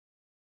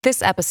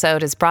This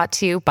episode is brought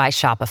to you by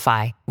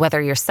Shopify.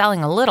 Whether you're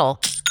selling a little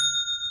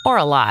or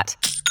a lot,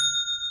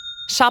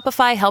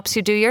 Shopify helps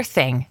you do your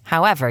thing,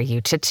 however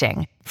you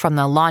cha-ching. From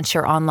the launch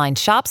your online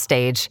shop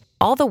stage,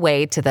 all the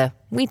way to the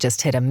we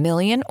just hit 1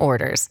 million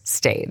orders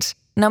stage.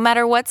 No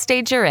matter what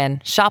stage you're in,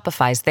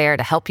 Shopify's there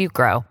to help you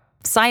grow.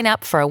 Sign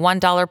up for a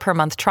 $1 per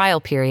month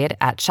trial period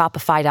at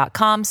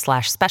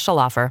shopify.com/special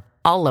offer,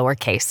 all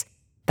lowercase.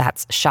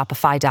 That's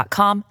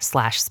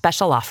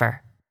shopify.com/special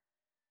offer.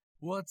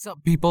 What's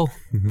up, people?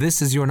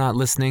 This is You're Not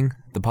Listening,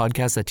 the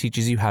podcast that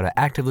teaches you how to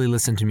actively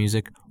listen to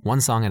music,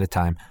 one song at a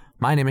time.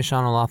 My name is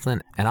Sean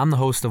O'Loughlin, and I'm the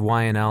host of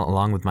YNL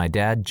along with my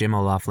dad, Jim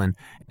O'Loughlin,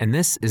 and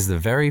this is the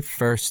very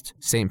first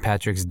St.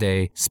 Patrick's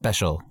Day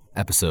special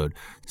episode.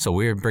 So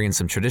we're bringing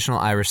some traditional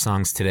Irish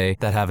songs today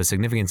that have a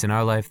significance in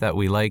our life that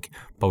we like,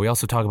 but we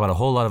also talk about a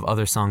whole lot of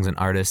other songs and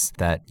artists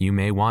that you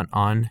may want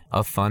on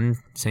a fun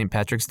St.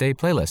 Patrick's Day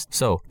playlist.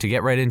 So to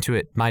get right into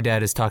it, my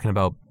dad is talking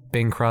about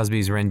Bing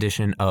Crosby's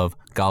rendition of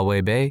Galway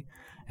Bay,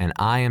 and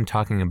I am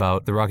talking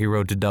about The Rocky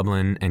Road to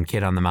Dublin and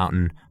Kid on the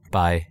Mountain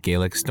by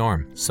Gaelic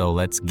Storm. So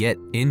let's get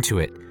into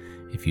it.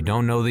 If you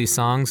don't know these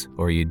songs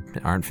or you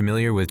aren't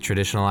familiar with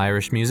traditional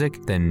Irish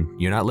music, then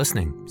you're not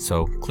listening.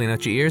 So clean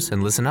out your ears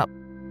and listen up.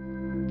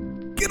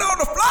 Get on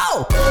the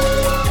floor!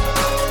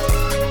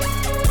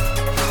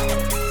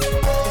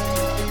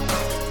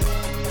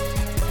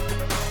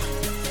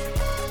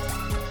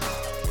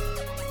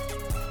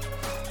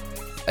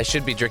 I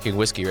should be drinking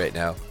whiskey right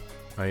now.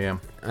 I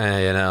am.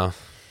 I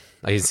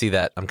can see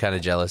that. I'm kind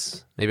of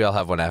jealous. Maybe I'll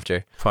have one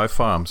after. Five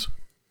Farms.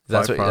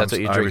 That's Five what Farms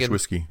you're Irish drinking?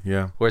 whiskey.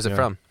 Yeah. Where's it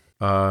from?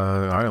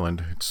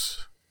 Ireland.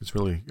 It's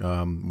really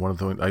one of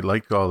the. I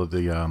like all of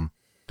the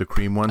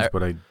cream ones,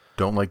 but I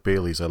don't like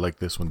Bailey's. I like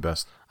this one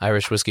best.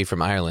 Irish whiskey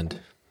from Ireland.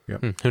 Yeah.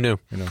 Who knew?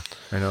 I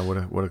know.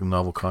 What a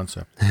novel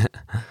concept.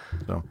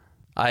 So.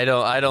 I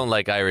don't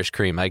like Irish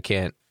cream. I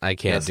can't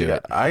do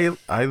it. I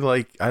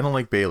don't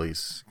like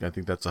Bailey's. I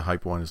think that's a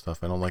hype one and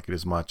stuff. I don't like it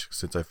as much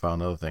since I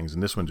found other things.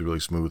 And this one's really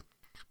smooth.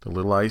 The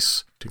little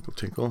ice, tinkle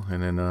tinkle,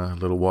 and then a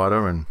little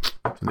water, and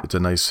it's a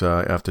nice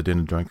after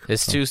dinner drink.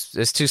 It's too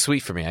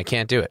sweet for me. I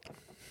can't do it.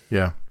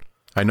 Yeah,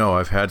 I know.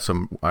 I've had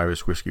some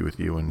Irish whiskey with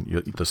you,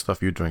 and the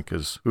stuff you drink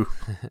is,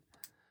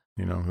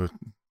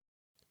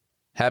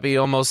 Happy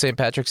almost St.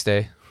 Patrick's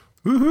Day.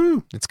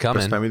 Woohoo! It's coming.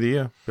 Best time of the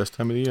year.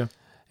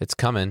 It's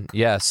coming.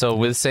 Yeah. So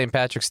with St.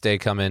 Patrick's Day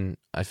coming,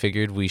 I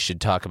figured we should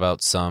talk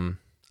about some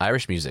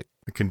Irish music.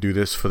 I can do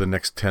this for the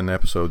next 10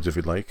 episodes if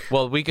you'd like.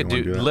 Well, we could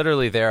do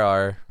literally. There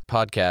are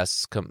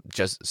podcasts,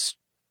 just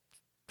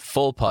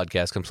full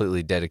podcasts,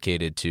 completely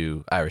dedicated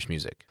to Irish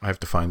music. I have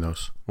to find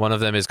those. One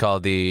of them is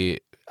called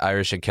the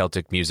Irish and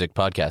Celtic Music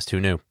Podcast. Who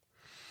knew?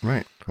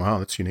 Right. Wow,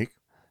 that's unique.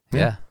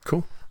 Yeah.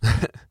 Cool.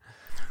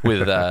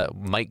 With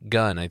Mike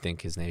Gunn, I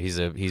think his name. He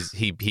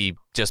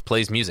just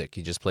plays music.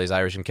 He just plays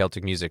Irish and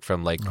Celtic music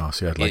from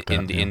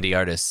indie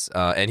artists.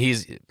 And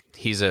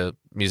he's a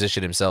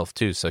musician himself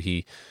too, so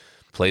he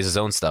plays his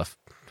own stuff,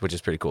 which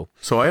is pretty cool.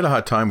 So I had a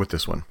hard time with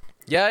this one.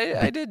 Yeah,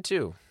 I did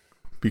too.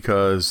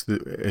 Because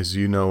as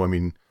you know, I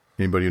mean,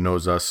 anybody who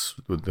knows us,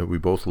 that we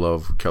both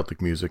love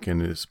Celtic music,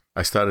 and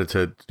I started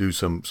to do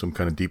some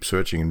kind of deep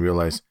searching and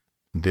realize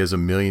there's a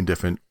million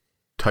different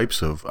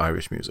types of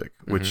Irish music,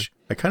 which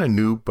I kind of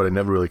knew, but I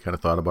never really kind of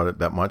thought about it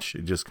that much. I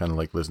just kind of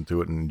like listened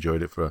to it and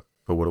enjoyed it for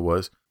what it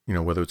was. You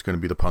know, whether it's going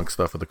to be the punk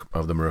stuff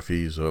of the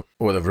Murphys or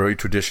the very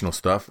traditional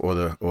stuff or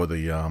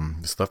the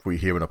stuff we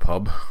hear in a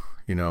pub,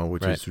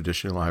 which is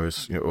traditional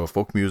Irish, or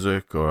folk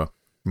music, or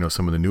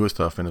some of the newer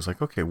stuff. And it's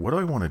like, okay, what do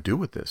I want to do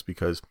with this?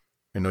 Because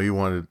I know you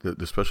wanted,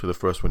 especially the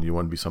first one, you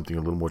want to be something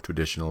a little more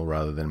traditional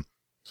rather than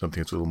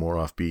something that's a little more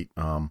offbeat.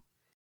 And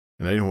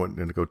I didn't want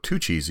to go too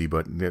cheesy,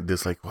 but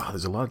there's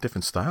there's a lot of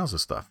different styles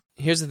of stuff.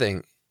 Here's the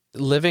thing.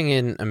 Living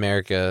in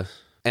America,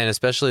 and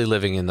especially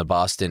living in the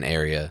Boston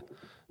area,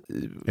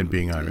 and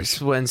being Irish,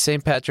 when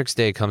St. Patrick's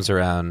Day comes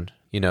around,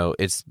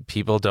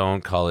 people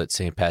don't call it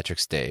St.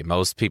 Patrick's Day.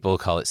 Most people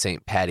call it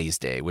St. Paddy's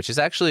Day, which is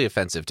actually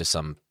offensive to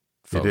some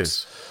folks. It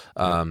is.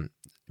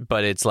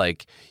 But it's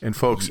like... And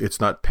folks, it's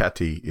not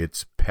Patty,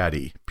 it's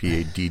Paddy,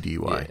 Paddy.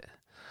 Yeah.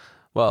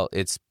 Well,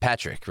 it's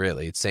Patrick,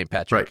 really. It's St.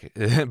 Patrick.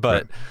 Right.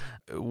 But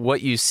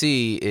what you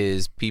see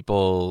is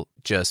people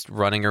just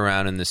running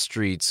around in the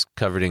streets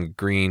covered in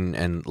green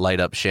and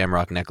light up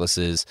shamrock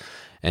necklaces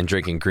and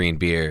drinking green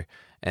beer.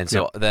 And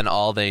so then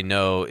all they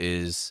know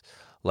is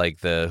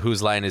like the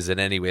whose line is it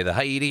anyway? The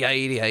Haiti,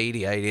 Haiti,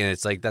 Haiti, Haiti. And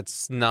it's like,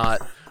 that's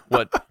not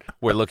what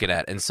we're looking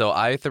at. And so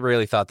I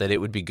really thought that it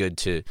would be good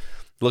to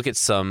look at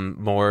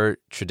some more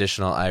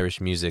traditional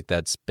Irish music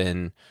that's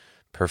been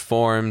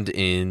performed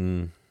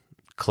in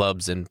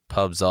clubs and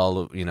pubs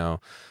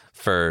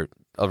for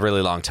a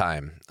really long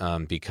time,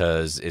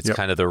 because it's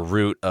kind of the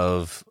root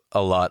of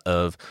a lot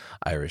of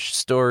Irish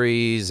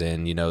stories,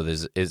 and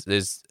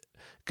there's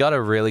got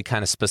a really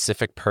kind of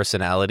specific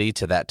personality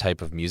to that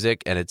type of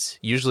music, and it's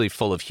usually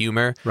full of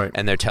humor,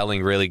 and they're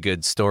telling really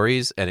good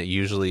stories, and it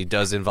usually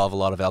does involve a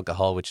lot of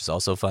alcohol, which is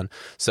also fun.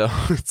 So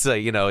it's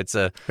I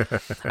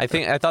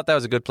thought that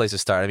was a good place to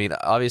start. I mean,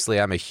 obviously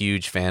I'm a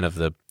huge fan of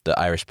the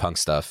Irish punk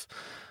stuff,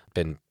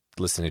 been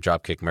listening to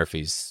Dropkick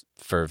Murphys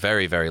for a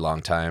very, very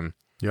long time.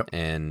 Yep.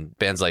 And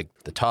bands like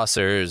the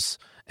Tossers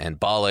and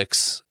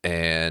Bollocks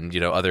and,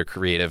 other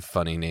creative,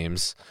 funny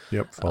names.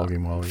 Yep,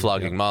 Flogging Molly.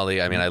 Flogging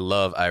Molly. I mean, I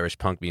love Irish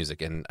punk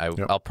music, and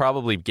I'll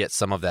probably get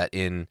some of that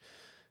in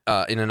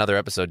another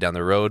episode down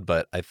the road,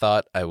 but I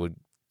thought I would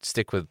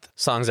stick with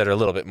songs that are a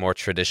little bit more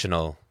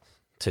traditional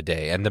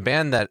today. And the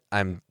band that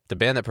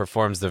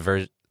performs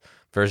the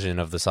version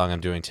of the song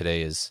I'm doing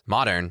today is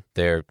modern.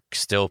 They're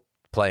still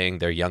playing.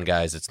 They're young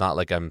guys. It's not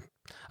like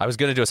I was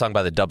going to do a song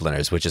by the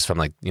Dubliners, which is from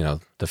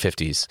the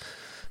 50s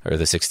or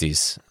the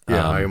 60s.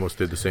 Yeah, I almost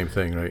did the same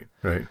thing,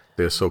 right?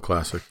 They're so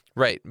classic.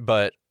 Right,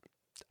 but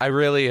I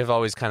really have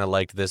always kind of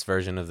liked this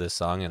version of this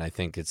song, and I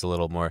think it's a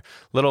little more,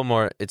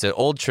 it's an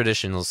old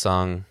traditional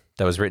song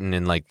that was written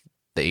in the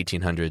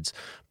 1800s,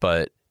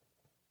 but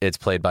it's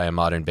played by a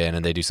modern band,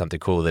 and they do something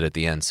cool with it at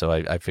the end, so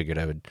I figured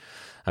I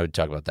would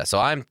talk about that.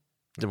 So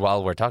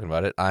while we're talking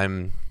about it,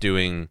 I'm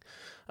doing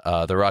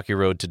The Rocky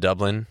Road to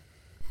Dublin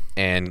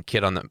and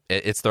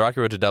it's The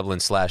Rocky Road to Dublin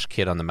 /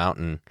 Kid on the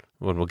Mountain,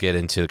 when we'll get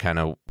into kind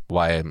of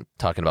why I'm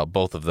talking about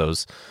both of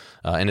those.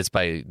 And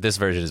this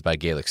version is by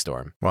Gaelic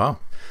Storm. Wow.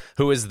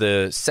 Who is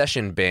the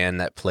session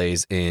band that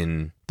plays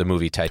in the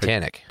movie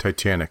Titanic.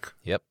 Titanic.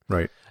 Yep.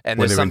 Right. And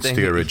when they're in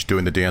steerage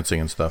doing the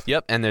dancing and stuff.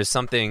 Yep. And there's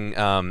something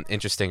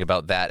interesting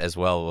about that as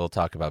well we'll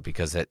talk about,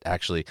 because it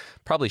actually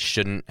probably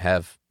shouldn't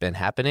have been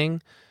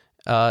happening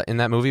in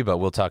that movie, but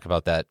we'll talk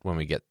about that when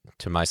we get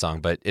to my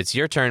song. But it's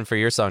your turn for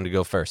your song to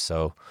go first.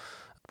 So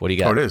what do you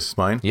got? Oh, it is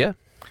mine? Yeah.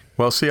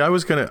 Well, see, I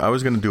was gonna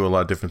do a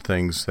lot of different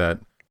things that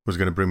was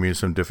going to bring me in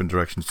some different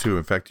directions too.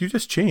 In fact, you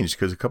just changed,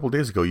 because a couple of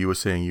days ago you were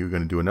saying you were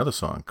going to do another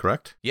song,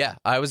 correct? Yeah,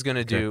 I was going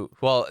to do,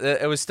 well,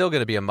 it was still going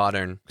to be a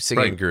modern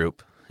singing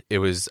group. I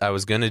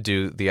was going to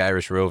do the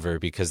Irish Rover,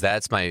 because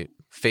that's my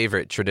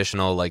favorite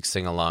traditional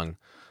sing-along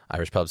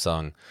Irish pub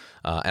song.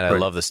 And I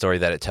love the story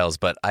that it tells,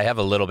 but I have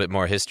a little bit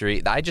more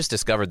history. I just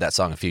discovered that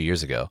song a few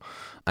years ago.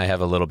 I have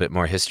a little bit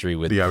more history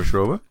with the Irish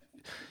Rover.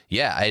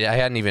 Yeah, I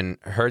hadn't even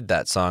heard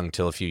that song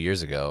till a few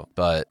years ago.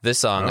 But this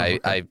song,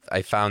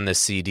 I found this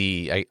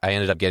CD. I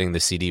ended up getting the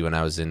CD when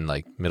I was in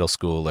middle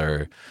school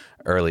or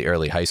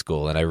early high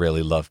school, and I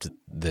really loved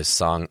this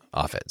song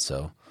off it.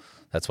 So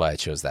that's why I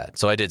chose that.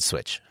 So I did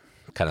switch,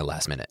 kind of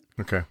last minute.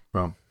 Okay,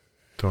 well,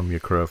 throwing me a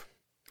curve.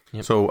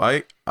 Yep. So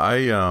I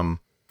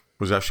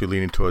was actually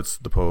leaning towards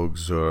the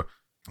Pogues, or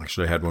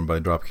actually I had one by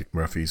the Dropkick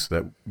Murphys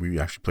that we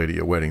actually played at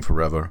your wedding,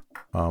 Forever.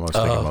 I was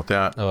thinking about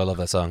that. Oh, I love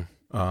that song.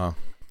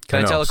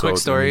 Can I tell a quick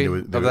story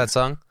of that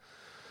song?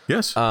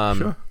 Yes,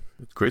 sure.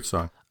 It's a great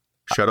song.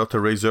 Shout out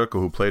to Ray Zirkle,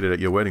 who played it at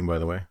your wedding, by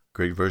the way.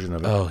 Great version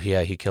of it. Oh,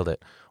 yeah, he killed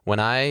it.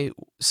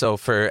 So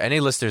for any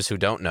listeners who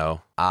don't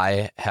know,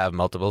 I have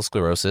multiple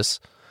sclerosis,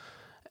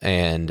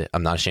 and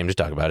I'm not ashamed to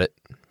talk about it.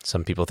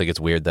 Some people think it's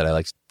weird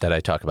that I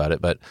talk about it,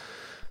 but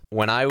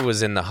when I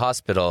was in the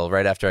hospital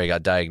right after I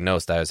got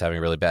diagnosed, I was having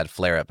a really bad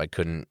flare-up. I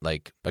couldn't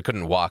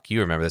walk. You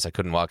remember this? I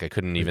couldn't walk. I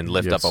couldn't even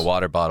lift up a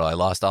water bottle. I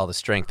lost all the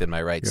strength in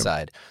my right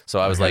side. So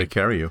I was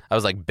carry you. I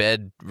was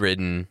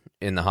bedridden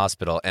in the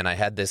hospital, and I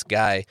had this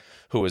guy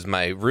who was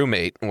my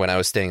roommate when I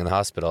was staying in the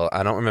hospital.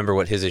 I don't remember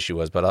what his issue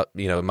was, but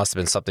it must have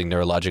been something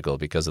neurological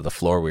because of the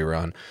floor we were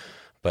on.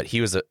 But he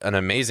was an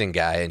amazing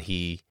guy, and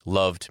he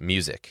loved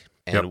music,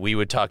 and we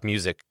would talk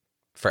music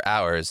for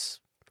hours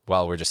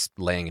while we're just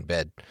laying in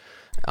bed.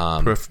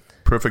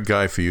 Perfect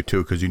guy for you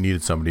too, because you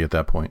needed somebody at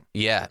that point.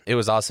 Yeah, it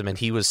was awesome, and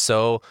he was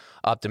so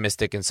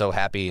optimistic and so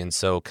happy, and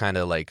so kind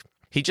of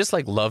he just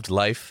loved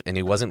life, and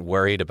he wasn't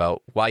worried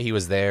about why he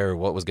was there or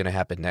what was going to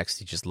happen next.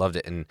 He just loved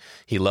it, and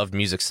he loved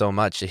music so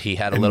much. He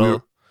had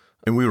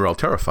we were all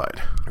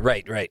terrified.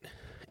 Right.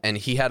 And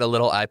he had a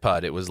little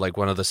iPod. It was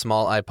one of the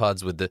small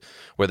iPods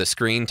where the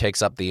screen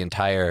takes up the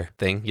entire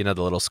thing. The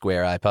little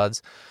square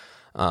iPods.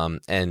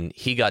 And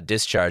he got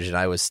discharged, and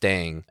I was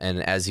staying,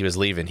 and as he was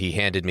leaving, he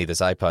handed me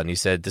this iPod, and he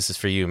said, "This is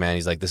for you, man."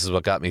 He's like, "This is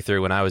what got me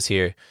through when I was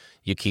here.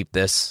 You keep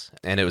this."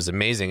 And it was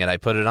amazing, and I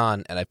put it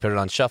on,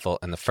 shuffle,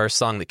 and the first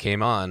song that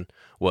came on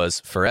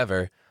was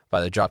Forever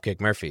by the Dropkick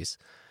Murphys.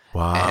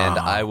 Wow. And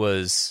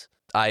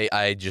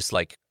I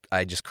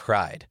just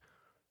cried.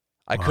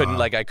 I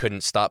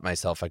couldn't stop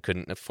myself.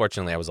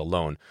 Fortunately I was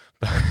alone,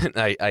 but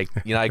I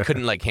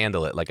couldn't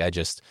handle it.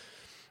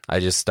 I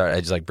just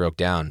broke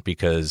down,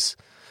 because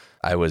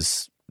I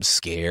was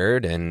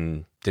scared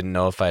and didn't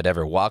know if I'd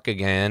ever walk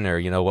again,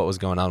 or what was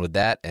going on with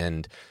that.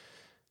 And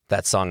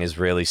that song is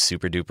really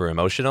super duper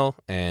emotional,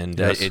 and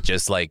it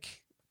just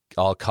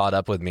all caught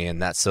up with me.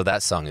 And that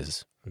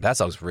song's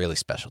really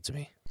special to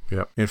me.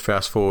 Yep. And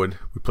fast forward,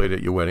 we played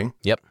at your wedding.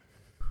 Yep.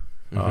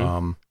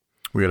 Mm-hmm.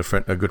 We had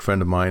a good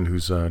friend of mine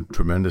who's a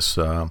tremendous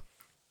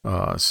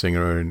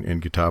singer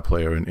and guitar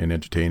player and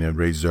entertainer,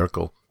 Ray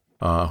Zirkle.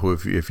 Who,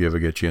 if you ever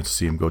get a chance to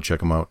see him, go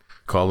check him out.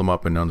 Call him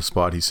up, and on the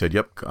spot, he said,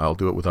 "Yep, I'll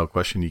do it without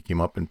question." He came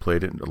up and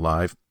played it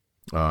live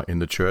in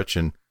the church,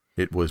 and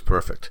it was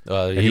perfect.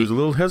 And he was a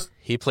little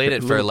He played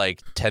it for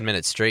 10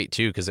 minutes straight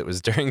too, because it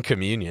was during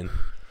communion.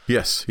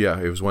 Yes, yeah,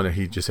 it was one that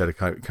he just had to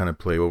kind of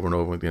play over and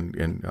over again,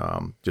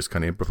 and just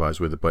kind of improvise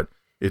with it. But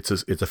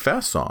it's a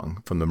fast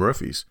song from the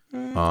Murphys,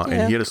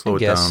 and he had to slow it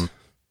down.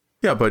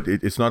 Yeah, but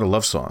it's not a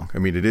love song. I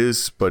mean, it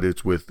is, but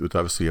it's with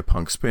obviously a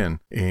punk spin.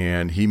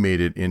 And he made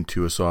it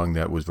into a song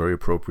that was very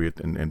appropriate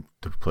and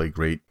to play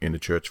great in a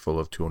church full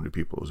of 200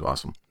 people. It was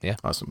awesome. Yeah.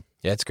 Awesome.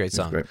 Yeah, it's a great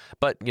song.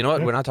 But you know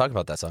what? We're not talking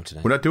about that song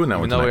tonight. We're not doing that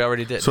even one though tonight. we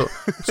already did. So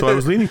I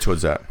was leaning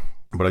towards that,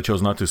 but I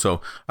chose not to.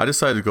 So I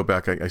decided to go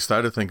back. I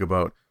started to think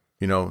about,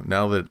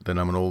 now that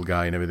I'm an old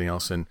guy and everything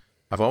else, and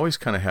I've always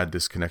kind of had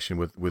this connection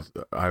with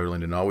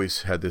Ireland, and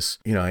always had this,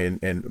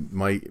 and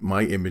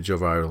my image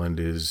of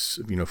Ireland is,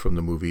 from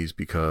the movies,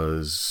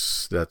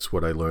 because that's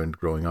what I learned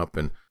growing up.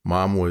 And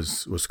Mom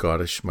was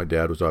Scottish. My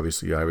dad was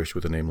obviously Irish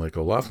with a name like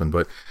O'Loughlin.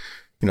 But,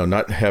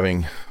 not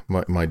having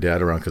my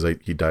dad around, because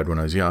he died when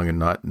I was young, and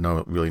not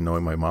really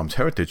knowing my mom's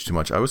heritage too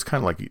much, I was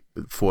kind of like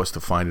forced to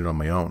find it on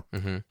my own.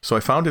 Mm-hmm. So I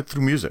found it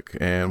through music.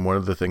 And one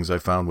of the things I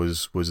found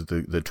was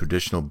the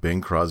traditional Bing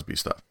Crosby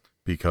stuff,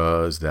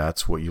 because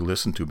that's what you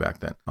listened to back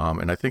then.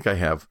 And I think I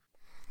have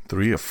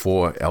 3 or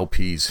 4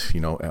 LPs,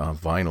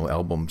 vinyl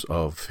albums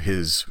of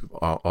his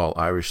all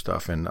Irish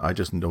stuff. And I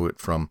just know it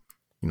from,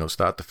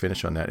 start to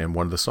finish on that. And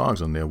one of the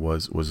songs on there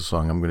was a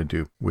song I'm going to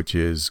do, which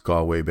is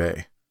Galway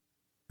Bay.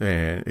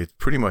 And it's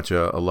pretty much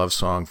a love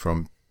song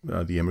from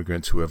the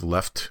immigrants who have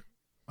left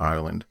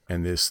Ireland.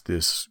 And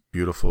this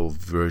beautiful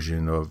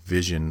vision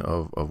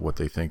of what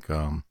they think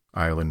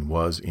Ireland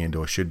was and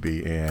or should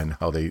be, and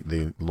how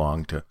they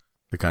long to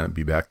kind of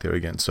be back there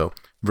again. So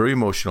very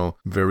emotional,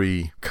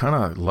 very kind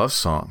of love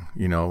song,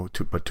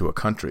 but to a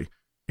country.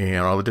 And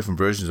all the different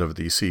versions of it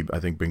that you see,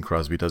 I think Bing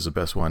Crosby does the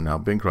best one. Now,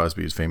 Bing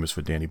Crosby is famous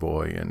for Danny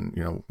Boy and,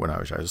 When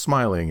Irish Eyes Are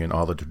Smiling, and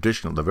all the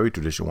very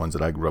traditional ones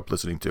that I grew up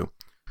listening to.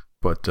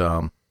 But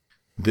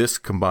this,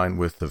 combined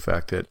with the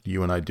fact that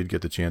you and I did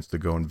get the chance to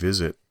go and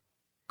visit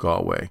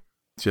Galway,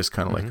 it's just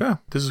kind of like,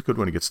 this is a good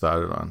one to get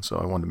started on. So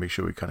I wanted to make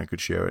sure we kind of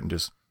could share it, and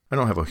just, I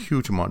don't have a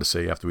huge amount to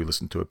say after we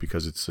listen to it,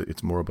 because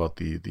it's more about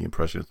the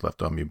impression it's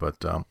left on me.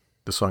 But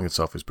the song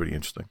itself is pretty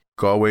interesting.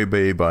 Galway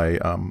Bay by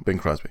Bing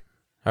Crosby.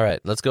 All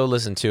right, let's go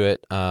listen to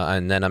it.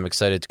 And then I'm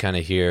excited to kind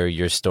of hear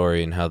your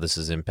story and how this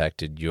has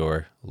impacted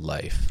your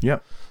life.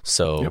 Yep.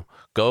 So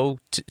go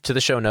to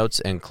the show notes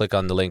and click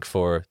on the link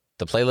for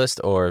the playlist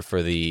or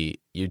for the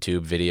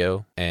YouTube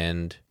video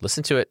and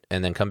listen to it,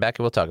 and then come back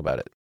and we'll talk about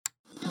it.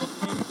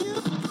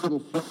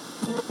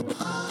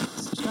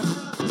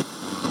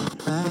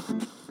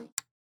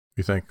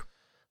 You think?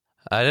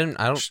 I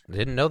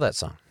didn't know that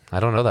song. I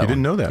don't know that one. You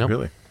didn't know that, Nope.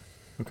 really?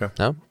 Okay.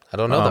 No, I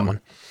don't know that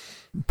one.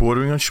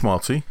 Bordering on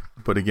schmaltzy,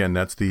 but again,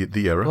 that's the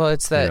era. Well,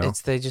 it's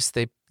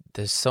that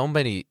there's so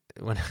many,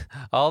 when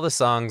all the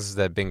songs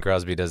that Bing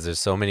Crosby does, there's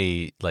so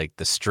many, like,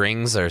 the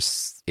strings are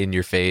in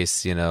your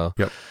face,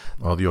 Yep.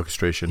 All the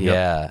orchestration.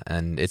 Yeah, Yep.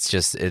 and it's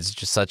just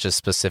such a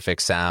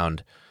specific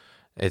sound.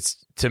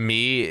 It's, to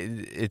me,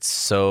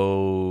 it's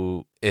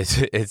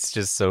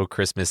just so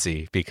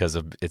Christmassy because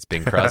of it's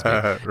Bing Crosby.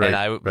 Right,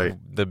 and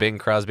the Bing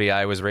Crosby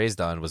I was raised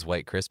on was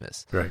White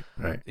Christmas. Right.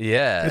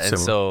 Yeah, It's and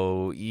similar.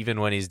 so even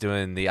when he's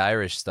doing the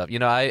Irish stuff,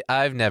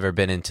 I've never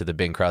been into the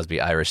Bing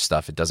Crosby Irish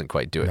stuff. It doesn't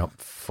quite do it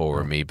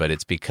for me, but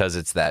it's because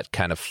it's that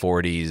kind of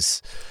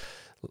 40s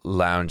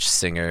lounge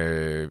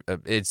singer.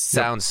 It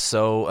sounds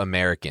so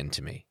American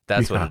to me.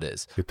 That's what it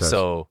is. It does.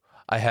 So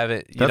I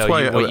haven't. That's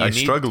why I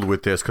struggled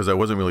with this, because I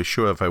wasn't really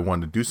sure if I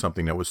wanted to do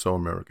something that was so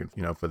American,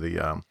 for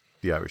the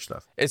Irish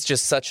stuff. It's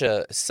just such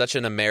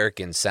an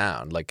American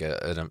sound, like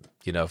from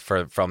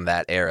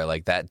that era,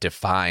 like that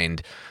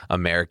defined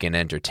American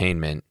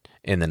entertainment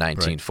in the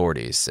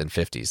 1940s and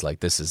 50s. Like,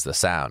 this is the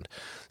sound.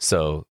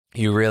 So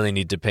you really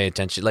need to pay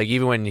attention. Like,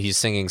 even when he's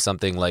singing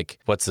something like,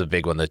 what's the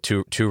big one, the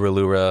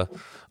Turalura,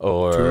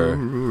 or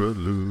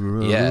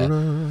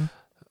Turalura,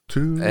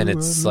 and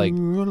it's like.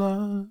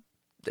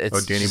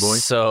 Or Danny Boy?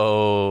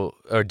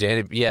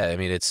 I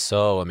mean, it's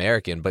so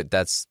American, but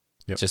that's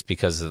just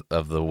because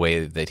of the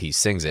way that he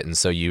sings it. And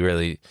so you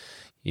really,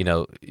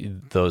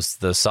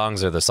 the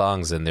songs are the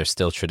songs, and they're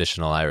still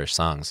traditional Irish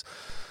songs.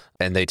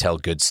 And they tell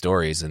good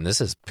stories, and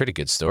this is a pretty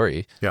good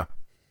story. Yeah.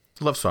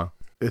 It's a love song.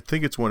 I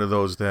think it's one of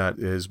those that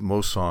is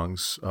most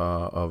songs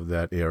of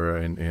that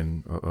era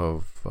and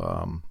of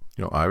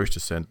Irish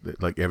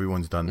descent. Like,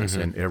 everyone's done this,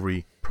 and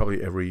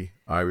probably every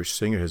Irish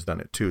singer has done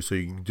it too. So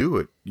you can do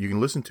it. You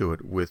can listen to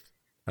it with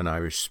an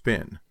Irish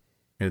spin,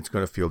 and it's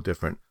going to feel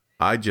different.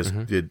 I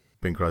just did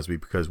Bing Crosby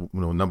because,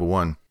 number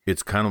one,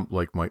 it's kind of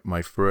like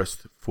my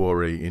first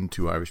foray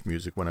into Irish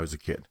music when I was a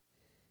kid.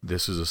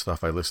 This is the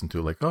stuff I listened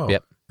to, like,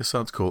 this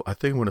sounds cool. I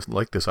think I'm going to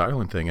like this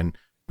Ireland thing, and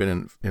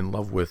been in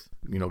love with,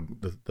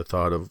 the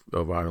thought of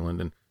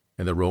Ireland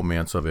and the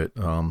romance of it,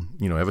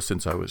 ever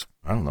since I was,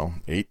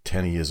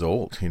 8-10 years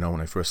old,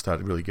 when I first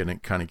started really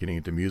getting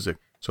into music.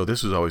 So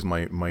this was always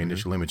my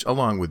initial image,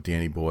 along with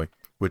Danny Boy,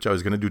 which I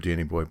was going to do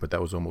Danny Boy, but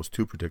that was almost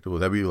too predictable.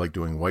 That'd be like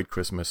doing White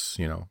Christmas,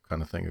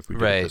 kind of thing, if we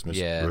did a Christmas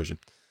version.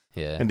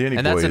 Yeah, and Danny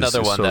Boy that's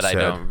another is one so that sad.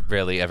 I don't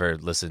really ever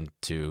listen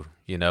to.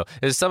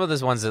 There's some of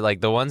those ones that,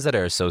 like, the ones that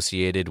are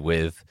associated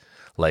with,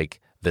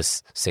 like,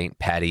 this St.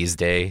 Paddy's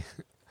Day.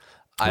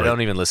 I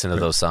don't even listen to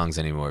those songs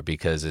anymore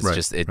because it's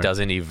just it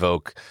doesn't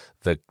evoke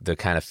the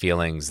kind of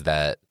feelings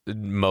that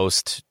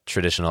most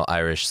traditional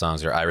Irish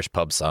songs or Irish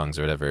pub songs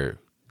or whatever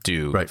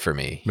do for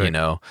me, you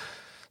know.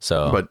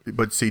 So,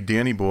 but see,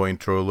 Danny Boy and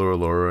Troller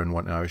Laura and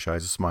What Irish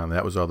Eyes Are Smiling,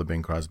 that was all the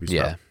Bing Crosby stuff.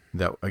 Yeah.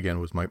 That again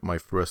was my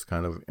first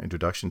kind of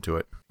introduction to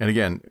it. And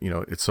again, you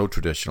know, it's so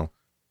traditional,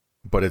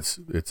 but it's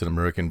an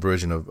American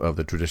version of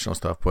the traditional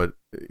stuff. But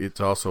it's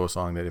also a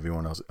song that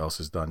everyone else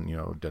has done. You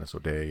know, Dennis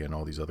O'Day and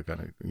all these other kind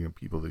of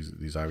people,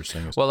 these Irish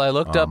singers. Well, I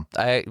looked up.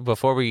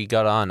 Before we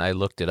got on, I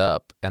looked it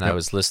up, and I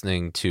was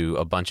listening to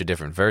a bunch of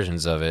different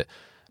versions of it,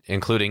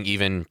 including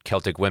even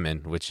Celtic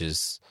Women, which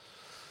is.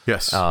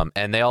 Yes.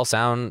 And they all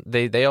sound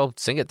they all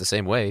sing it the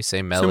same way,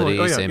 same melody,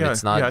 same.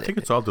 It's not. Yeah, I think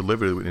it's all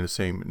delivered in the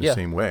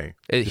same way.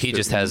 He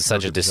just has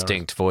such a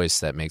distinct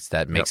voice that makes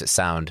it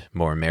sound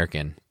more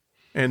American.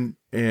 And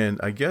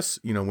I guess,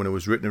 you know, when it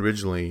was written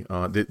originally,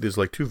 there's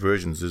like two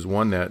versions. There's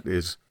one that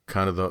is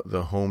kind of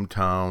the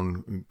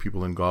hometown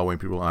people in Galway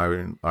and people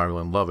in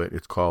Ireland love it.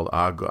 It's called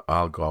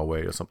Al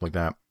Galway or something like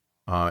that.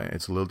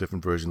 It's a little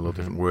different version, a little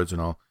different words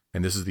and all.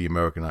 And this is the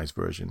Americanized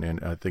version, and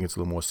I think it's a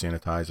little more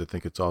sanitized. I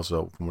think it's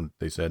also, from what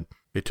they said,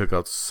 it took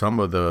out some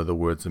of the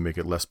words to make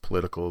it less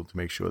political, to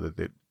make sure that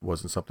it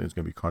wasn't something that's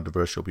going to be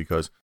controversial.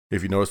 Because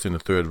if you notice in the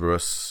third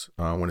verse,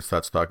 when it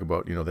starts talking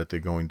about, you know, that they're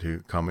going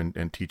to come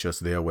and teach us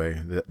their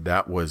way,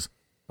 that was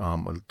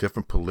a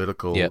different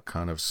political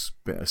kind of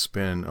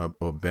spin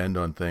or bend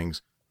on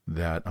things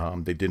that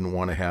they didn't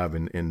want to have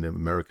in the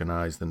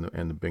Americanized and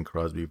the Bing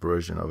Crosby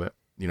version of it.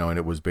 You know, and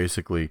it was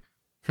basically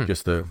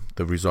just the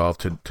resolve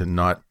to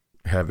not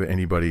have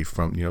anybody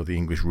from, you know, the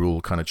English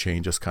rule kind of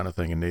change us kind of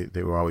thing. And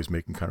they were always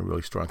making kind of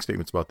really strong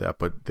statements about that,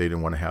 but they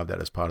didn't want to have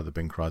that as part of the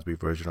Bing Crosby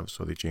version of it,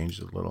 so they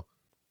changed it a little.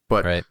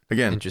 But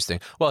again, interesting.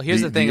 Well,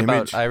 here's the thing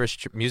about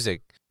Irish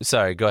music.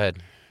 Sorry, go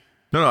ahead.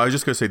 No, I was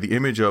just going to say the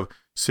image of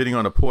sitting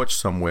on a porch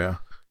somewhere,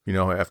 you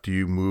know, after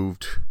you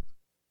moved,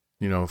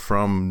 you know,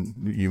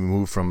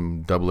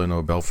 from Dublin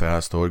or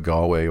Belfast or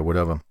Galway or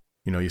whatever.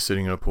 You know, you're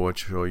sitting on a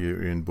porch or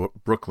you're in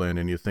Brooklyn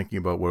and you're thinking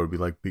about what it would be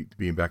like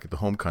being back at the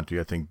home country.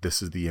 I think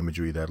this is the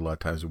imagery that a lot of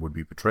times it would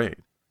be portrayed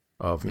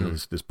of, you know,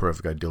 this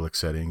perfect idyllic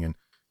setting and,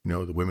 you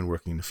know, the women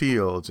working in the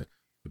fields and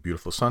the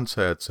beautiful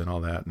sunsets and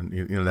all that. And,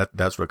 you know,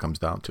 that's what it comes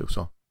down to.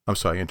 So I'm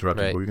sorry, I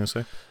interrupted. What were you going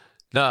to say?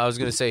 No, I was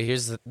going to say,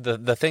 here's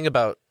the thing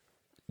about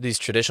these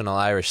traditional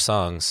Irish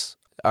songs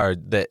are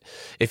that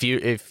if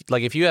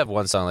you have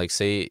one song, like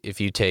say,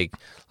 if you take,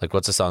 like,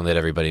 what's a song that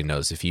everybody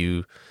knows? If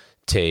you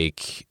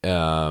take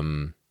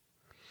The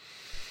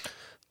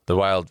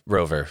Wild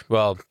Rover.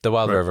 Well, The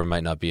Wild Rover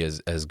might not be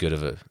as good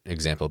of an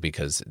example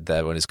because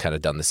that one is kind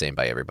of done the same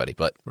by everybody.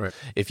 But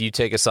if you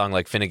take a song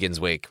like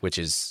Finnegan's Wake, which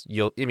is,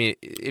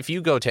 if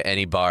you go to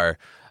any bar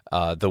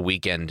the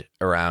weekend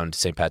around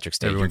St. Patrick's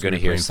Day, you're going to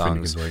hear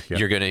songs. Wake,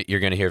 you're going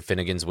to hear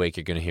Finnegan's Wake.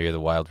 You're going to hear The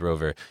Wild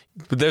Rover.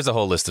 But there's a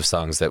whole list of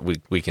songs that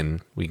we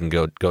can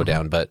go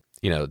down. But,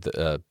 you know,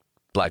 the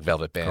Black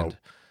Velvet Band.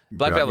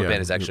 Black Velvet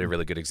Band is actually a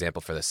really good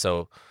example for this.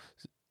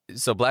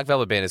 So Black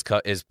Velvet Band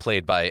is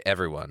played by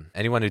everyone.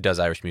 Anyone who does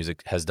Irish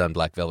music has done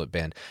Black Velvet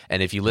Band.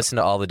 And if you listen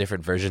to all the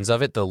different versions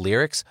of it, the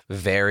lyrics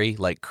vary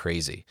like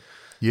crazy.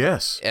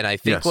 Yes. And I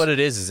think what it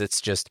is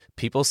it's just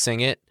people sing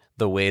it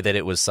the way that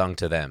it was sung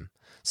to them.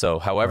 So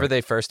however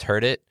they first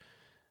heard it,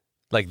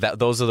 like that,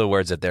 those are the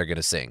words that they're going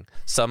to sing.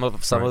 Some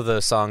of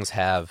the songs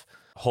have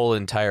whole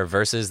entire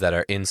verses that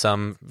are in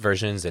some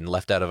versions and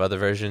left out of other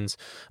versions.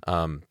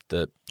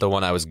 The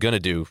one I was going to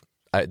do,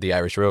 The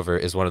Irish Rover,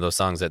 is one of those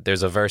songs that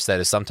there's a verse that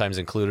is sometimes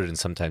included and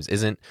sometimes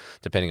isn't,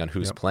 depending on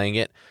who's playing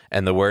it.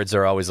 And the words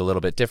are always a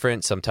little bit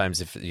different.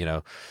 Sometimes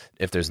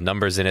if there's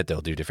numbers in it,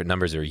 they'll do different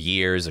numbers or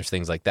years or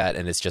things like that.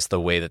 And it's just the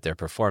way that they're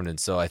performed. And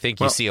so I think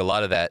you see a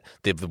lot of that.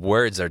 The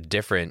words are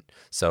different.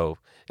 So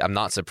I'm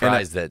not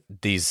surprised that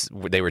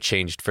they were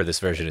changed for this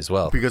version as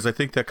well. Because I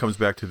think that comes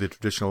back to the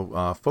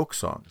traditional folk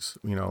songs,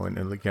 you know,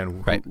 and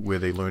again, where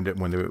they learned it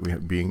when they were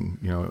being,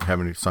 you know,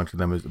 having it sung to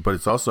them. But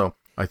it's also,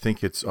 I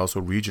think it's also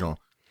regional,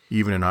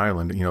 even in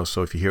Ireland, you know,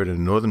 so if you hear it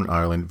in Northern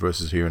Ireland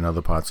versus here in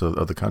other parts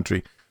of the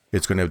country,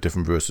 it's going to have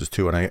different verses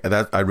too. And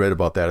I read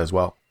about that as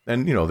well.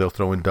 And, you know, they'll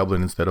throw in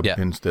Dublin instead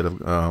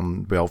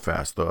of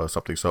Belfast or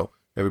something. So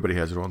everybody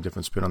has their own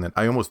different spin on that.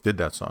 I almost did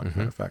that song,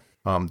 matter of fact.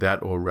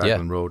 That or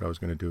Raglan Road I was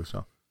going to do.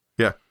 So,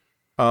 yeah.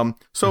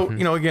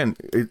 You know, again,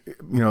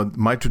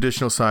 my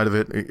traditional side of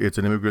it, it's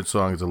an immigrant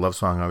song. It's a love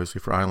song, obviously,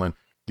 for Ireland.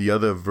 The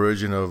other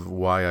version of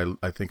why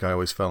I think I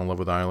always fell in love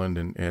with Ireland,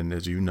 and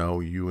as you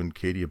know, you and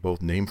Katie are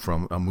both named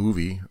from a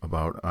movie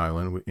about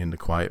Ireland in The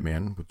Quiet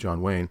Man with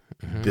John Wayne.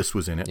 This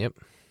was in it. Yep.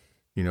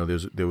 You know,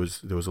 there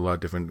was a lot of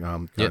different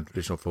kind of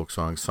traditional folk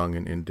songs sung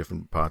in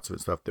different parts of it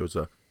stuff. There was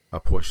a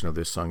portion of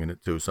this sung in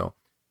it too. So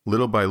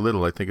little by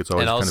little, I think it's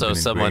always kind of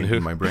been ingrained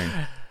in my brain.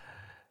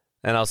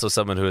 And also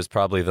someone who is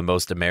probably the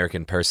most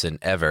American person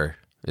ever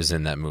is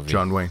in that movie.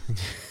 John Wayne.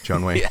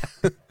 Yeah.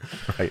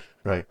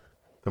 Right.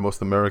 The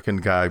most American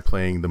guy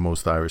playing the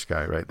most Irish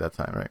guy, right? That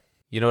time, right?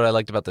 You know what I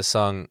liked about this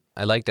song?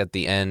 I liked at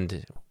the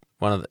end,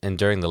 and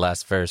during the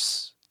last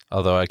verse,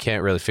 although I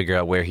can't really figure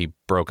out where he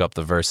broke up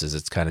the verses.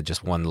 It's kind of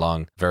just one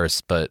long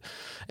verse. But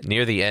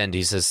near the end,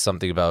 he says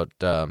something about,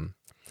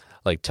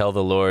 like, tell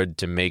the Lord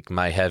to make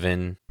my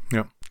heaven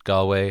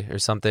Galway or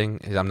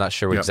something. I'm not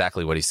sure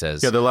exactly what he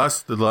says. Yeah, the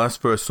last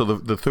verse. So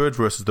the third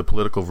verse is the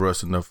political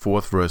verse, and the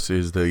fourth verse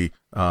is the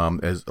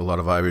as a lot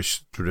of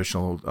Irish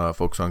traditional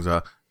folk songs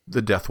are,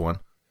 the death one.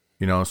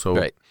 So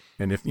right.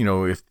 And if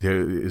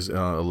there is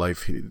a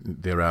life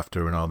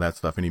thereafter and all that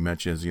stuff, and he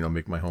mentions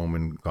make my home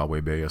in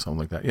Galway Bay or something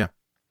like that.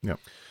 Yeah,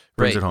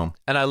 brings it home.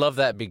 And I love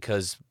that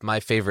because my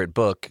favorite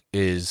book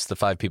is The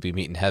Five People You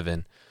Meet in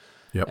Heaven.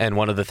 Yep. And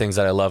one of the things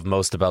that I love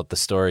most about the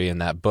story in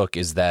that book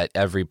is that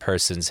every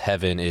person's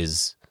heaven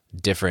is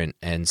different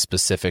and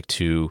specific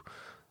to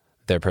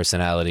their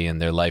personality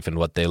and their life and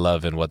what they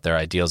love and what their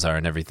ideals are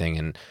and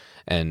everything.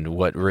 And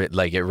what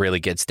it really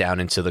gets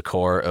down into the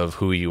core of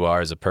who you are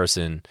as a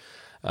person.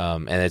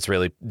 And it's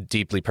really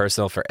deeply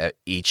personal for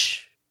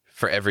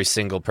every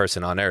single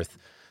person on earth.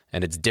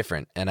 And it's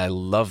different. And I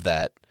love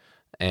that.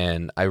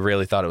 And I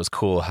really thought it was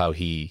cool how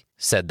he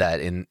said that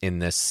in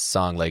this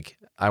song, like,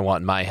 I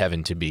want my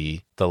heaven to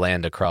be the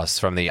land across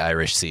from the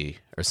Irish Sea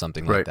or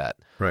something like that.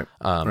 Right.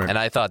 And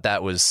I thought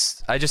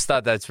I just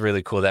thought that's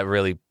really cool. That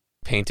really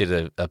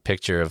painted a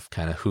picture of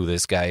kind of who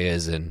this guy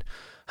is and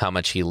how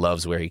much he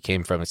loves where he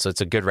came from. So it's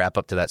a good wrap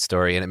up to that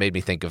story. And it made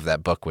me think of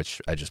that book, which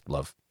I just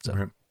love. So.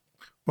 Right.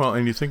 Well,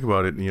 and you think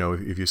about it,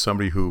 if you're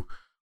somebody who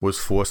was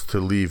forced to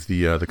leave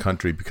the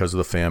country because of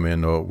the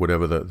famine or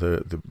whatever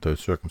the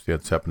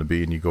circumstance happened to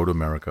be, and you go to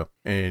America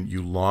and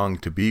you long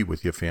to be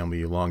with your family,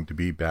 you long to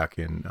be back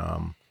in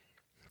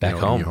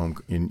home,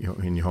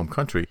 in your home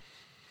country.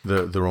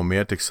 The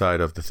romantic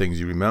side of the things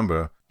you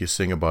remember, you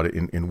sing about it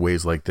in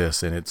ways like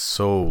this, and it's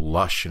so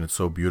lush and it's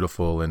so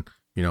beautiful, and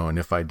and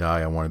if I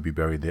die, I want to be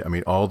buried there. I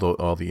mean, all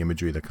the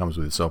imagery that comes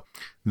with it. So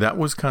that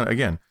was kind of,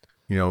 again,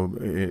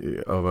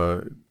 of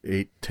a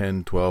 8,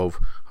 10, 12,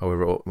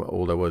 however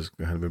old I was,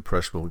 kind of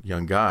impressionable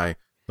young guy,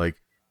 like,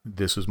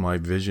 this was my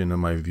vision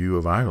and my view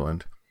of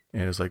Ireland.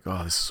 And it's like,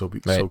 oh, this is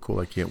so cool.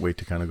 I can't wait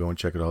to kind of go and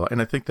check it all out.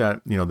 And I think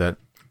that,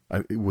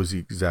 it was the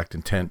exact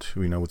intent,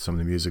 with some of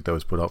the music that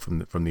was put out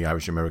from the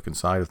Irish American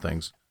side of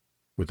things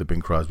with the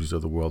Bing Crosbys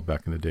of the world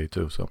back in the day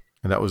too. So,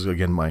 and that was,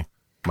 again, my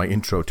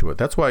intro to it.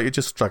 That's why it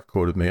just struck a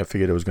chord with me. I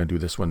figured I was going to do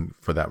this one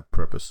for that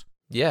purpose.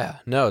 Yeah,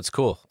 no, it's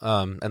cool.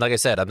 And like I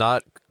said, I'm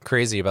not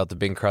crazy about the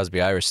Bing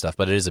Crosby Irish stuff,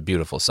 but it is a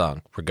beautiful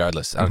song,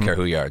 regardless. I don't care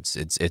who you are.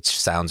 It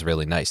sounds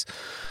really nice.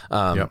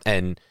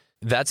 And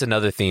that's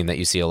another theme that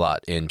you see a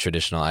lot in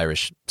traditional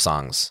Irish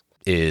songs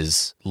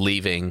is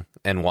leaving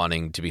and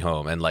wanting to be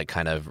home and like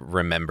kind of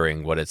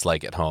remembering what it's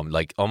like at home.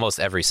 Like almost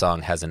every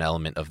song has an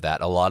element of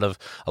that. A lot of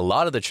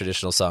the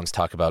traditional songs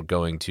talk about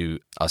going to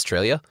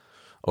Australia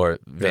or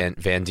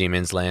Van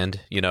Diemen's Land,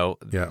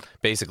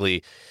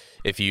 basically.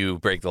 If you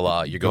break the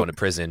law, you're going to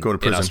prison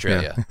in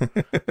Australia.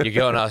 Yeah. You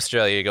go in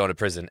Australia, you're going to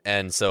prison.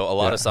 And so a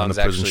lot of songs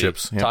actually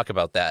talk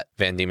about that.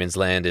 Van Diemen's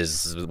Land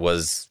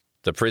was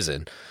the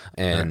prison.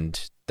 And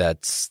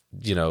that's,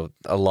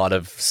 a lot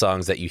of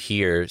songs that you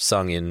hear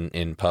sung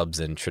in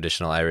pubs and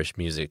traditional Irish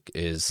music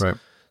is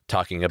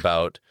talking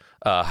about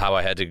how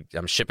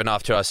I'm shipping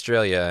off to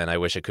Australia and I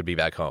wish I could be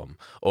back home.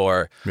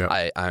 Or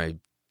I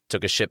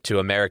took a ship to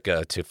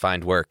America to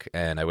find work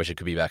and I wish I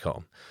could be back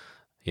home.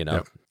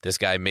 This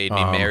guy made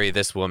me marry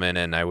this woman,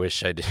 and I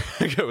wish I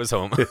was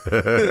home.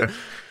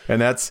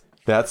 And that's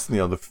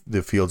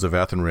the fields of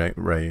Athenry,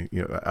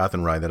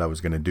 Athenry that I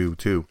was going to do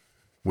too,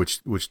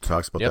 which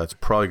talks about that's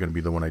probably going to be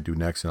the one I do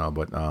next now,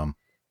 but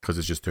because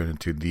it's just turned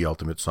into the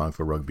ultimate song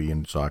for rugby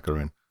and soccer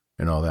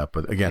and all that.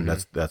 But again,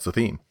 that's the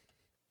theme,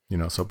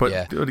 So, but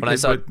when I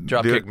saw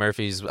Dropkick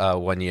Murphys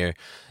one year.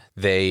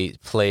 They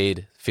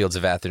played Fields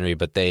of Athenry,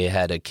 but they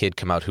had a kid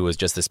come out who was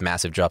just this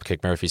massive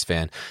Dropkick Murphys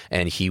fan,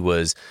 and he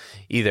was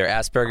either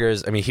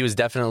Asperger's. I mean, he was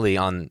definitely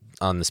on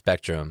the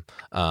spectrum.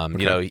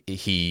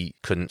 He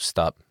couldn't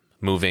stop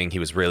moving. He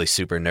was really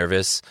super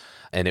nervous,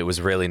 and it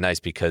was really nice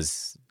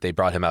because they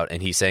brought him out,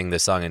 and he sang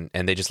this song,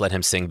 and they just let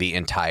him sing the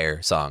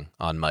entire song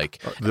on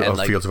mic.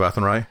 Fields of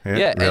Athenry?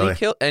 Yeah, really?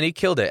 and he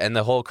killed it, and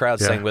the whole crowd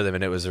sang with him,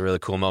 and it was a really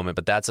cool moment.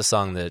 But that's a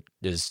song that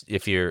is,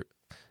 if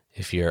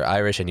you're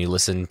Irish and you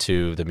listen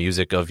to the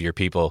music of your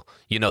people,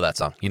 you know that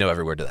song. You know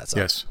every word to that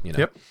song. Yes.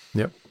 Yep.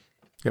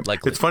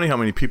 Likely. It's funny how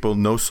many people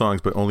know songs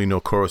but only know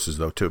choruses,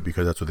 though, too,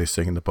 because that's what they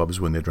sing in the pubs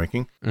when they're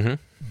drinking. Mm-hmm.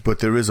 But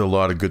there is a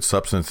lot of good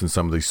substance in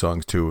some of these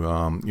songs, too.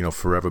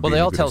 Forever being they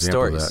all a good tell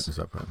example stories.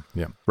 Of that.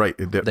 Yeah, right.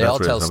 They all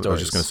tell stories. I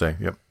was just going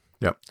to say,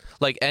 yep.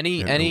 Like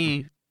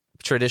any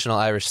traditional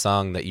Irish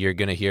song that you're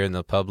going to hear in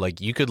the pub, like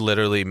you could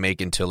literally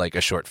make into like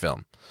a short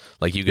film.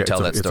 Like you could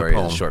tell that story in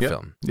a short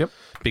film. Yep.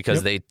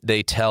 Because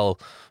they tell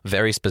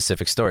very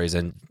specific stories.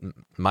 And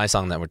my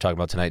song that we're talking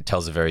about tonight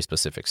tells a very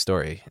specific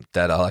story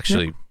that I'll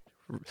actually,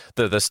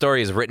 the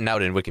story is written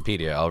out in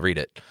Wikipedia. I'll read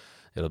it.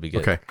 It'll be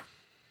good. Okay.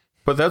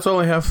 But that's all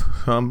I have.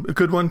 A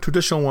good one,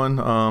 traditional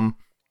one.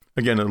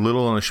 Again, a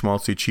little on the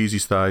schmaltzy, cheesy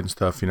side and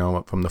stuff,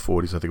 from the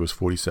 40s. I think it was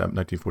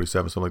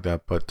 1947, something like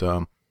that.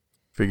 But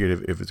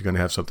figured if it's going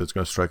to have something that's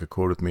going to strike a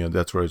chord with me,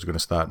 that's where I was going to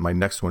start. My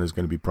next one is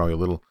going to be probably a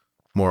little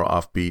more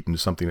offbeat and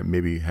something that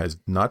maybe has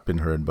not been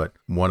heard, but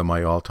one of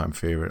my all-time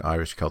favorite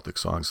Irish Celtic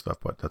song stuff.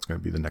 But that's going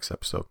to be the next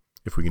episode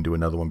if we can do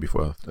another one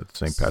before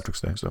St.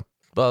 Patrick's Day. So.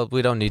 Well,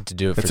 we don't need to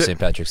do it for St.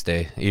 Patrick's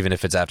Day, even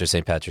if it's after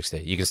St. Patrick's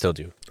Day. You can still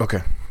do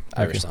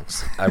Irish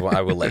songs. I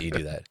will let you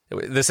do that.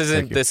 This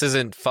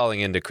isn't falling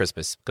into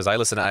Christmas because I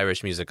listen to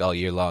Irish music all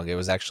year long. It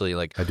was actually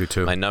like I do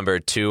too. My number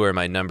 2 or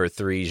my number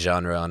 3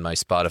 genre on my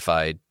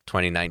Spotify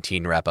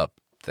 2019 wrap up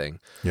thing.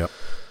 Yep,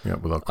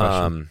 without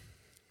question.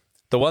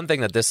 The one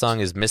thing that this song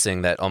is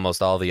missing that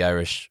almost all the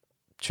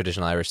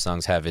traditional Irish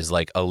songs have is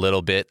like a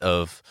little bit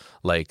of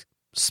like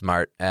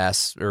smart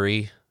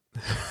assery.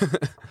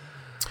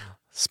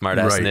 Smart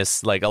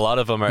assness, like a lot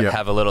of them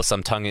have a little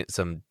some tongue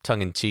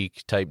in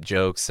cheek type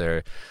jokes,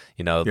 or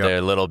they're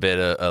a little bit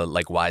of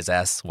like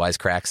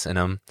wisecracks in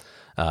them,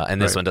 and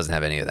this one doesn't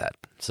have any of that.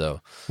 So,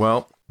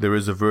 well, there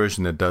is a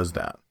version that does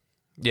that.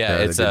 Yeah,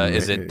 it's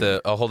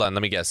hold on,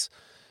 let me guess,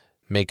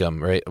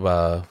 Makem, right?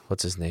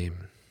 What's his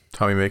name?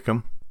 Tommy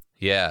Makem.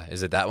 Yeah,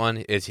 is it that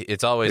one?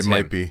 It's always it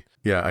might be.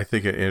 Yeah, I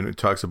think it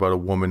talks about a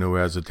woman who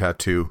has a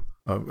tattoo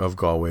of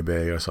Galway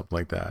Bay or something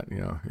like that.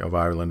 Of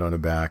Ireland on her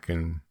back,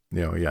 and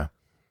yeah.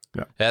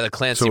 Yeah, the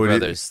Clancy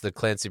brothers. The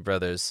Clancy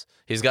brothers.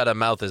 He's got a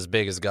mouth as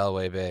big as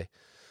Galway Bay.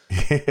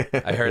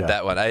 I heard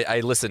that one.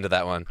 I listened to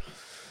that one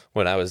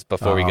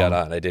before we got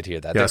on. I did hear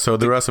that. Yeah, so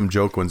there are some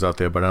joke ones out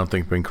there, but I don't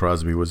think Bing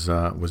Crosby was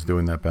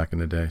doing that back in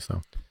the day.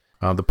 So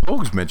the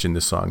Pogues mentioned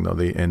this song though.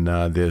 In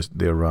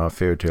their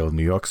Fairy Tale of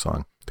New York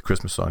song, the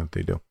Christmas song that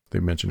they do. They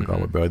mentioned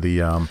Galway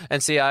Bay.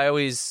 And see, I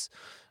always,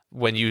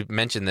 when you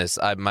mentioned this,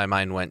 my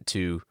mind went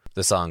to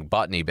the song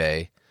Botany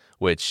Bay,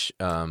 which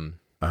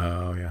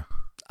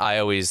I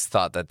always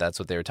thought that that's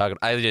what they were talking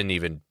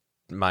about.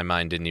 My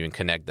mind didn't even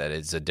connect that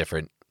it's a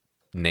different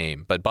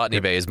name. But Botany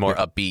Bay is more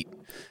upbeat,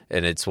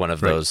 and it's one of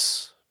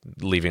those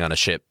leaving on a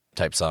ship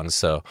type songs.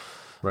 So,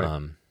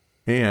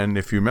 and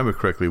if you remember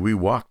correctly, we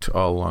walked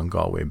all along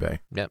Galway Bay.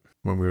 Yep.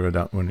 When we were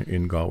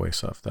in Galway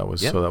stuff. That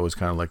was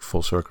kind of like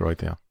full circle right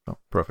there. Oh,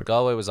 perfect.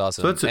 Galway was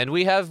awesome. So and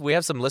we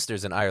have some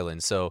listeners in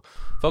Ireland. So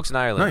folks in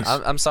Ireland,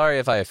 nice. I'm sorry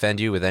if I offend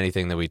you with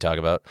anything that we talk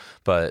about,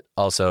 but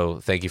also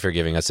thank you for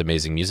giving us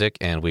amazing music,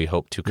 and we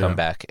hope to come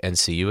back and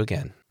see you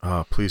again.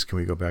 Please, can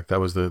we go back? That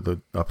was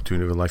the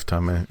opportunity of a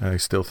lifetime. I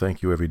still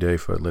thank you every day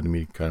for letting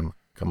me come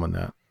on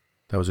that.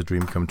 That was a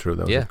dream come true.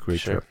 That was a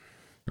great trip.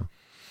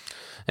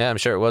 Yeah, I'm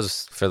sure it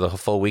was for the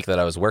full week that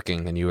I was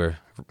working and you were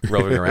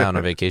roving around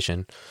on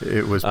vacation.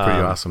 It was pretty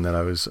awesome that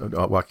I was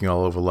walking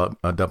all over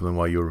Dublin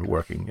while you were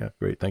working. Yeah,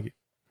 great. Thank you.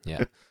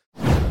 Yeah.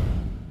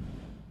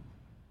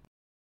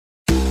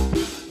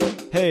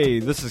 Hey,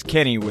 this is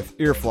Kenny with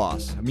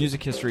Earfloss, a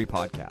music history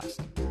podcast.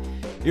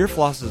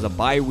 Earfloss is a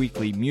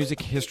bi-weekly music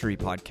history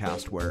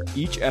podcast where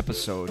each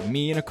episode,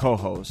 me and a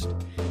co-host,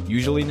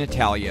 usually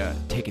Natalia,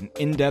 take an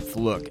in-depth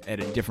look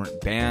at a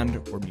different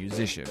band or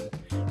musician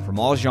from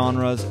all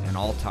genres and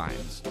all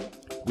times.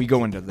 We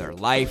go into their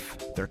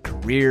life, their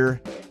career,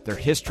 their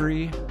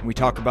history, and we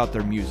talk about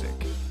their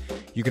music.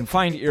 You can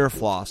find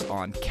Earfloss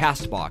on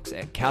CastBox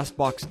at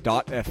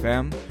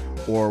castbox.fm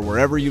or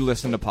wherever you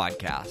listen to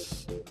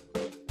podcasts.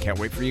 Can't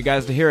wait for you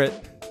guys to hear it.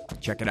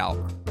 Check it out.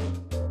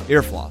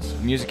 Earfloss,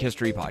 a music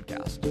history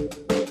podcast.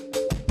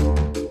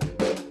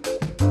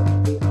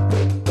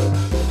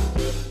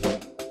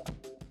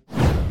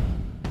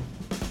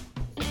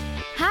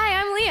 Hi,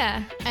 I'm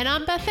Leah. And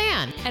I'm Beth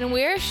Ann. And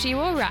we're She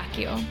Will Rock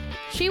You.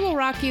 She Will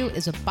Rock You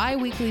is a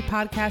bi-weekly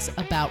podcast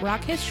about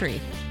rock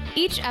history.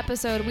 Each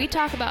episode, we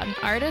talk about an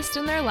artist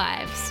and their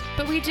lives,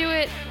 but we do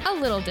it a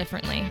little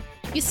differently.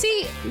 You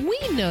see, we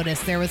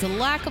noticed there was a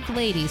lack of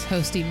ladies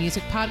hosting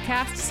music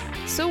podcasts,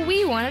 so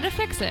we wanted to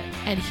fix it.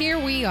 And here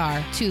we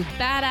are, two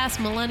badass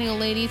millennial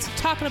ladies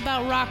talking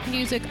about rock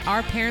music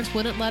our parents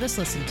wouldn't let us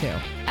listen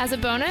to. As a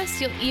bonus,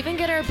 you'll even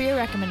get our beer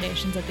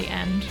recommendations at the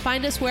end.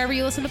 Find us wherever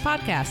you listen to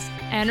podcasts.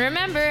 And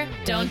remember,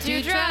 don't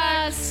do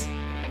drugs!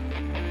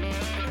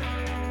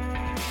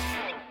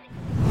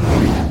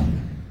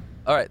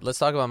 All right, let's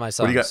talk about my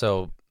song.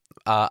 So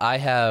I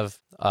have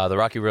The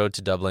Rocky Road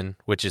to Dublin,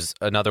 which is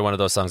another one of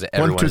those songs that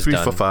everyone has done.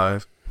 1, 2, 3, 4,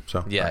 5.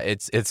 So yeah,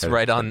 it's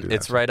right on.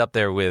 It's right up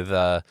there with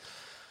all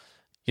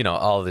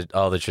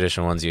the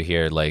traditional ones you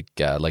hear, like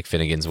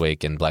Finnegan's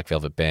Wake and Black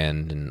Velvet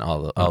Band and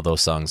all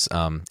those songs.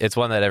 It's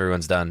one that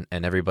everyone's done,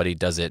 and everybody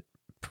does it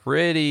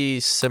pretty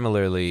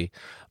similarly.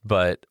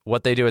 But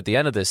what they do at the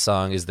end of this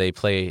song is they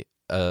play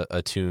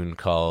a tune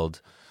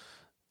called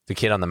 "The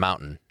Kid on the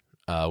Mountain,"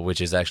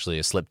 which is actually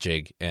a slip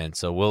jig, and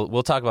so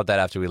we'll talk about that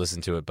after we listen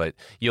to it. But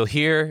you'll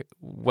hear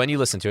when you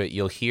listen to it,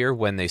 you'll hear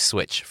when they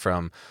switch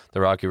from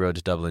the Rocky Road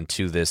to Dublin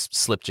to this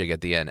slip jig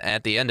at the end.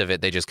 At the end of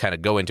it, they just kind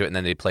of go into it, and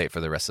then they play it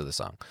for the rest of the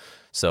song.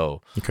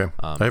 So okay,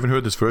 I haven't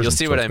heard this version. You'll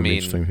see what I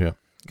mean. Yeah.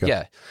 Okay.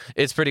 Yeah,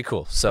 it's pretty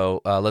cool.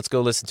 So let's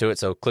go listen to it.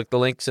 So click the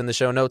links in the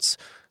show notes,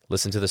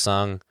 listen to the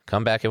song,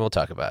 come back, and we'll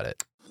talk about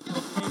it.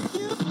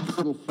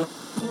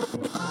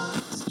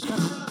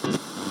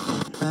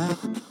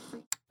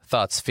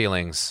 Thoughts,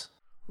 feelings?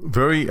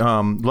 Very,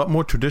 lot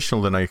more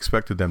traditional than I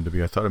expected them to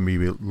be. I thought it'd be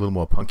a little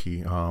more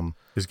punky.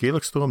 Is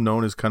Gaelic still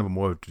known as kind of a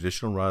more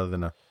traditional rather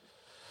than a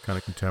kind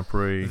of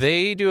contemporary.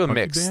 They do a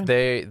mix.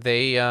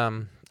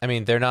 band? I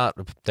mean, they're not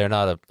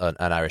an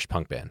Irish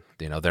punk band.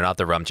 You know, they're not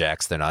the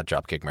Rumjacks. They're not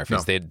Dropkick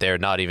Murphys. No. They're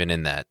not even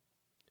in that.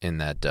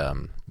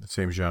 The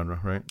same genre,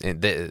 right?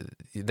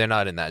 They're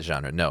not in that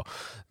genre. No,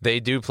 they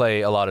do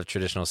play a lot of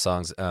traditional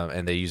songs,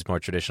 and they use more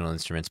traditional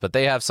instruments. But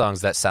they have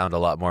songs that sound a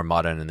lot more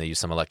modern, and they use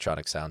some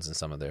electronic sounds in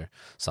some of their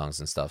songs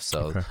and stuff.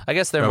 So Okay. I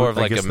guess they're more of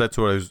like that's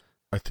what I was.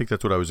 I think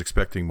that's what I was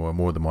expecting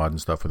more of the modern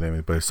stuff with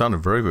them, but it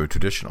sounded very, very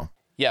traditional.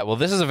 Yeah, well,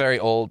 this is a very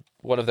old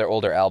one of their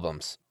older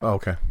albums. Oh,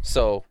 okay.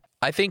 So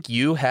I think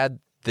you had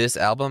this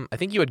album. I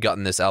think you had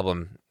gotten this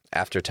album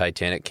after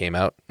Titanic came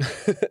out.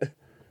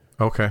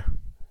 Okay.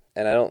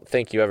 And I don't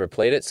think you ever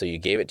played it, so you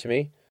gave it to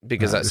me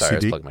because the sorry, I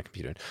was CD? plugging my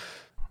computer in.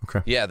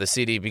 Okay. Yeah, the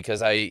CD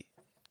because I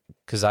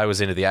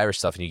was into the Irish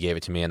stuff and you gave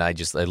it to me and I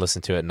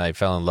listened to it and I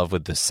fell in love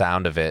with the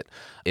sound of it.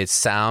 It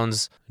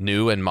sounds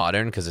new and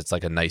modern because it's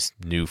like a nice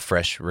new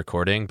fresh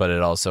recording, but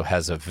it also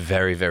has a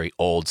very, very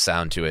old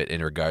sound to it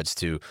in regards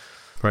to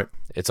Right.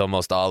 it's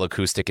almost all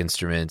acoustic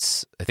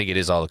instruments. I think it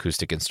is all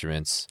acoustic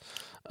instruments.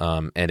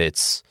 And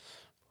it's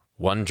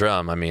one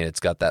drum. I mean, it's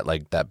got that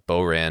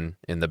Boran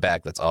in the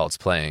back. That's all it's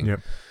playing.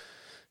 Yep.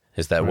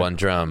 Is that one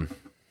drum.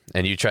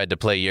 And you tried to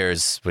play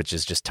yours, which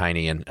is just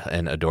tiny and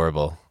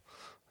adorable.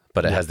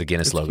 But it has the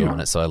Guinness logo on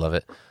it, so I love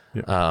it.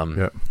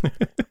 Yeah.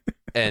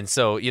 And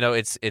so, you know,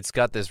 it's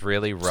got this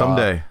really raw.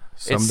 Someday.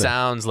 It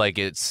sounds like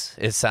it's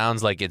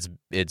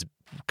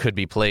could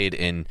be played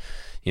in,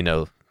 you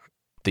know,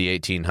 the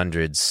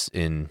 1800s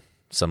in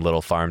some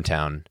little farm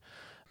town,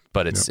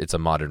 but it's a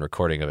modern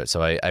recording of it.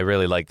 So I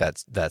really like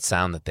that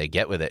sound that they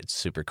get with it. It's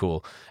super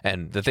cool.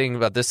 And the thing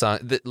about this song,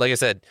 like I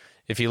said,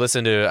 if you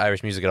listen to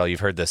Irish music at all,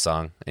 you've heard this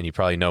song, and you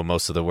probably know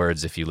most of the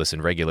words if you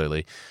listen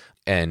regularly.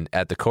 And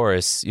at the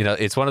chorus, you know,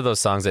 it's one of those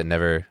songs that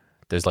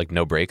there's like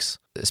no breaks,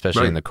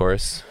 especially in the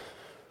chorus.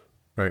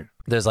 Right.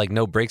 There's like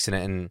no breaks in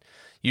it, and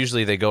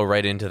usually they go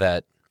right into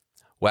that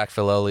whack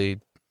filoli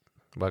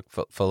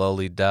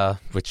da,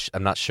 which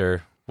I'm not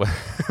sure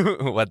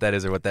what that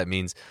is or what that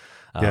means.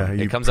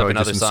 It comes up in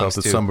other songs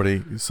too.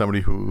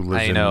 Somebody who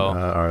lives in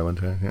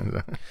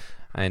Ireland.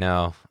 I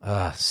know.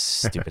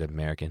 Stupid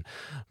American.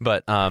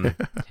 But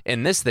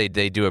in this, they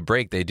do a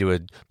break. They do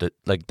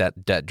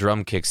that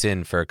drum kicks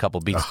in for a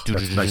couple beats. Oh,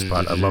 that's a nice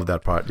part. I love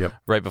that part. Yep.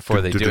 Right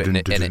before they do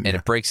it, and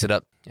it breaks it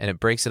up, and it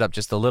breaks it up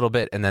just a little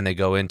bit, and then they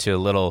go into a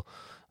little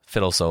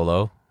fiddle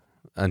solo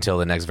until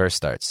the next verse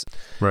starts.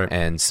 Right.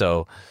 And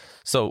so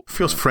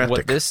feels frantic.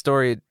 What this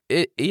story,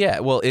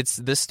 it's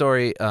this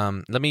story.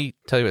 Let me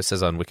tell you what it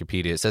says on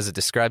Wikipedia. It says it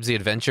describes the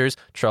adventures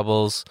and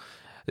troubles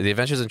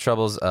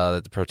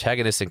that the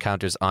protagonist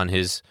encounters on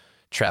his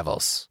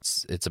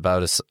travels. It's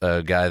about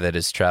a guy that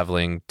is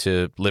traveling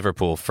to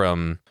Liverpool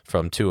from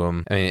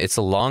Tuam. I mean, it's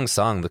a long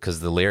song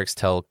because the lyrics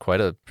tell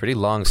pretty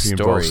long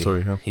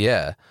story.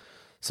 Yeah.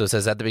 So it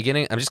says at the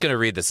beginning, I'm just going to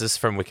read this. This is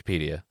from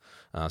Wikipedia.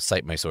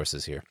 Cite my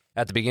sources here.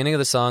 At the beginning of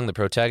the song, the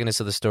protagonist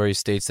of the story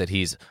states that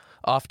he's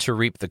off to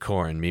reap the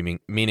corn,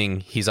 meaning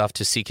he's off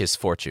to seek his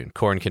fortune.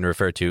 Corn can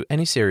refer to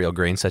any cereal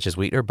grain such as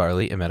wheat or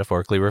barley and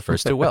metaphorically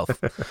refers to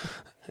wealth.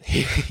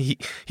 He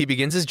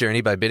begins his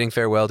journey by bidding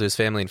farewell to his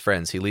family and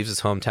friends. He leaves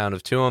his hometown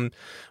of Tuam,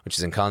 which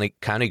is in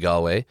County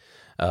Galway,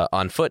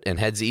 on foot and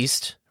heads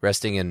east,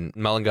 resting in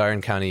Mullingar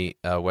in County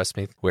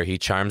Westmeath, where he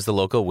charms the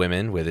local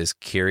women with his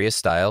curious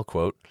style,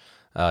 quote,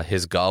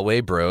 his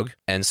Galway brogue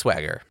and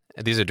swagger.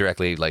 These are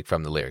directly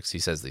from the lyrics. He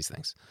says these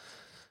things.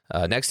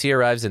 Next, he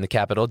arrives in the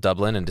capital,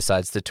 Dublin, and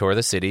decides to tour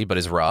the city, but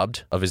is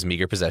robbed of his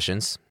meager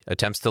possessions,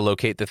 attempts to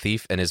locate the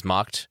thief, and is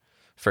mocked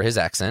for his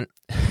accent.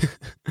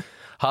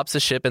 Hops a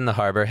ship in the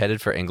harbor,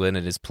 headed for England,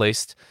 and is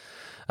placed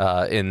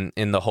in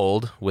the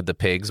hold with the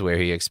pigs, where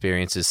he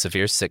experiences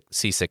severe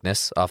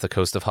seasickness off the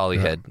coast of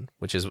Holyhead,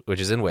 which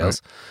is in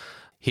Wales. Right.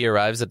 He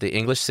arrives at the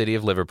English city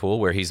of Liverpool,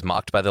 where he's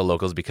mocked by the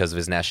locals because of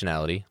his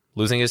nationality.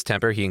 Losing his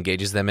temper, he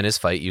engages them in his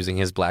fight using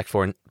his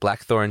blackthorn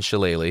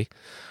shillelagh,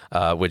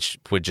 which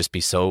would just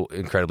be so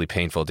incredibly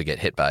painful to get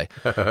hit by,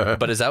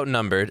 but is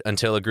outnumbered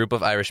until a group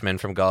of Irishmen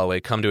from Galway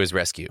come to his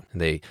rescue.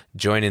 They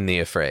join in the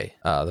affray,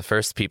 the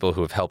first people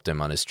who have helped him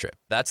on his trip.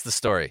 That's the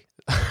story.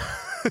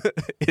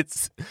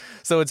 It's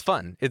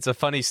fun. It's a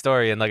funny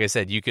story, and like I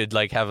said, you could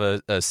have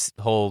a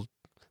whole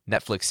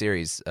Netflix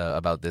series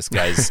about this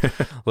guy's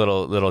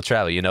little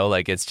travel. You know,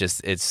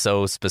 it's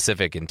so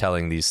specific in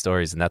telling these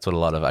stories, and that's what a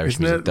lot of Irish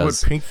music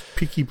does. What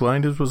Peaky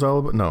Blinders was all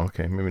about? No,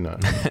 okay, maybe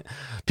not.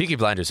 Peaky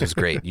Blinders was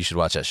great. You should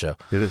watch that show.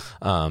 It is.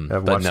 But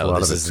no,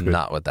 this is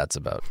not what that's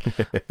about.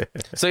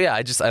 So yeah,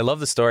 I love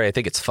the story. I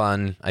think it's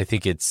fun. I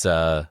think it's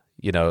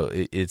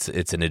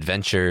it's an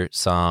adventure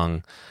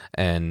song,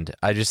 and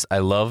I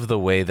love the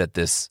way that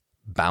this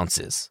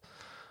bounces.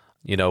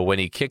 You know, when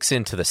he kicks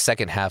into the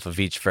second half of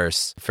each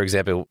verse, for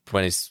example,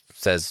 when he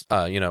says,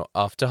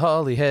 off to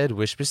Holyhead,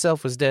 wish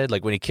myself was dead,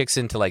 when he kicks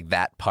into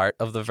that part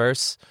of the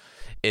verse,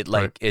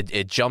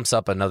 it jumps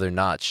up another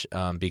notch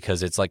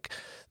because it's like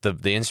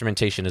the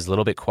instrumentation is a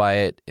little bit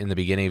quiet in the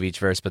beginning of each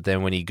verse, but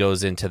then when he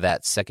goes into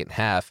that second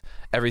half,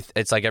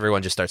 it's like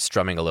everyone just starts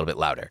strumming a little bit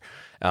louder.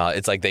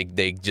 It's like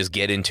they just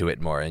get into it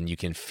more, and you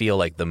can feel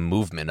like the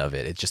movement of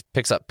it. It just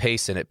picks up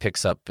pace and it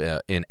picks up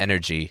in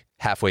energy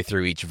halfway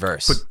through each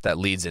verse that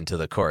leads into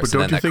the chorus.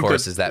 And then that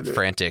chorus is that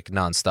frantic,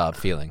 nonstop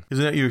feeling.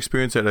 Isn't that your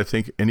experience that I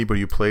think anybody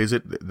who plays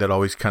it, that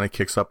always kind of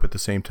kicks up at the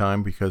same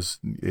time because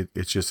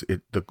it's just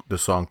the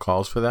song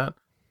calls for that?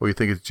 Or you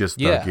think it's just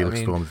Gaelic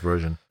Storm's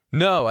version?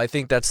 No, I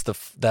think that's the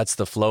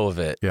flow of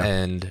it. Yeah.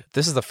 And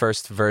this is the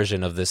first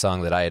version of this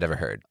song that I had ever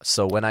heard.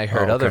 So when I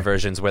heard other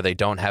versions where they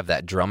don't have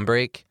that drum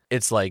break,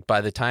 it's like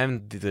by the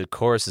time the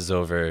chorus is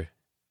over,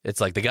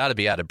 it's like they got to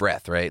be out of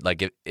breath, right?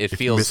 Like it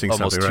feels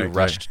almost too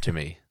rushed to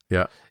me.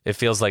 Yeah. It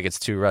feels like it's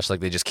too rushed, like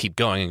they just keep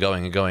going and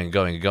going and going and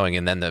going and going,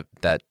 and then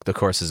the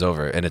chorus is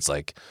over, and it's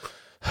like,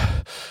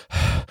 okay,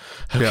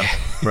 yeah,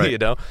 right. You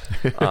know?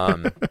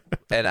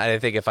 And I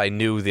think if I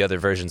knew the other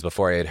versions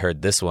before I had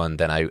heard this one,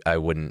 then I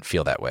wouldn't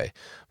feel that way.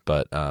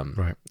 But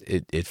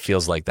it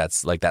feels like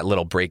that's like that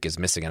little break is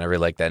missing, and I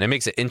really like that. And it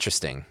makes it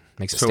interesting,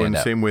 makes it stand out. So in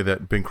the same way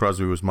that Bing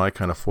Crosby was my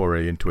kind of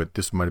foray into it,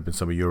 this might have been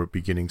some of your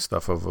beginning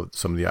stuff of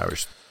some of the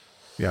Irish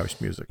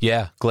music.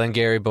 Yeah,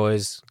 Glengarry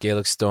Boys,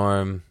 Gaelic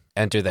Storm,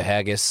 Enter the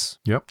Haggis.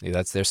 Yep. Yeah,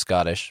 that's they're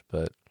Scottish,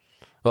 but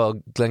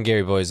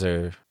Glengarry Boys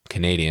are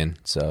Canadian,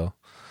 so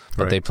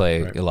they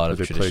play a lot of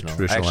traditional.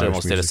 I actually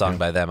almost did a song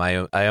by them.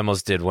 I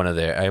almost did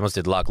I almost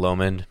did Loch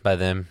Lomond by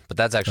them, but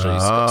that's actually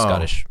a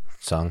Scottish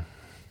song.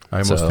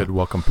 I almost did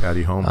Welcome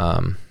Patty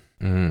Home.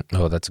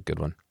 That's a good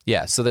one.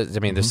 Yeah, so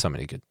there's so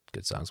many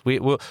good songs. We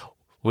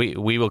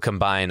will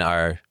combine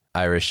our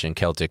Irish and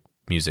Celtic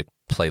music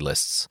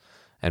playlists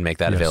and make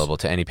that available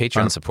to any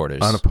Patreon supporters.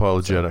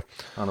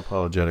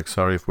 Unapologetic.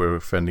 Sorry if we're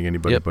offending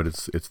anybody, but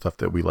it's stuff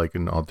that we like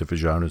in all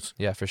different genres.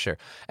 Yeah, for sure.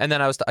 And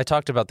then I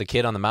talked about The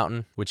Kid on the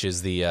Mountain, which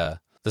is the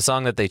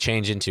song that they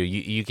change into.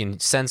 You can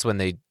sense when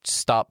they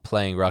stop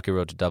playing Rocky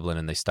Road to Dublin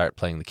and they start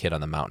playing The Kid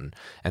on the Mountain.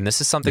 And this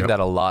is something that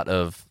a lot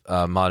of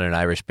modern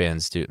Irish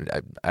bands do.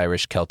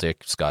 Irish,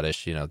 Celtic,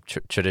 Scottish,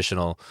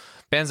 traditional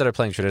bands that are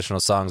playing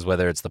traditional songs,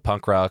 whether it's the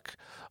punk rock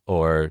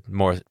or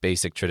more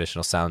basic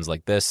traditional sounds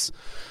like this.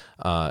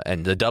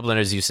 And the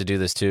Dubliners used to do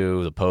this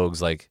too, the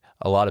Pogues, like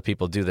a lot of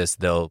people do this.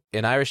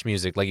 In Irish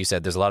music, like you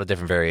said, there's a lot of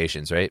different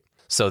variations, right?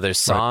 So there's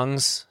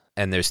songs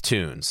and there's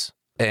tunes.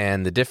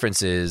 And the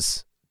difference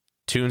is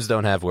tunes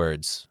don't have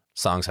words,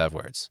 songs have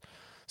words.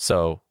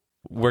 So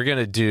we're going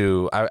to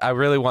do, I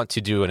really want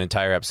to do an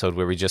entire episode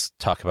where we just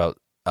talk about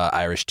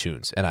Irish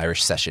tunes and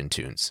Irish session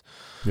tunes.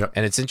 Yep.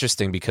 And it's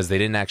interesting because they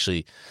didn't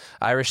actually,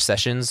 Irish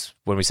sessions,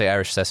 when we say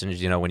Irish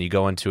sessions, when you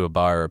go into a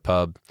bar or a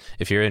pub,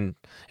 if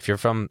you're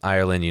from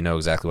Ireland, you know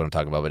exactly what I'm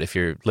talking about. But if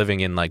you're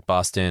living in like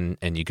Boston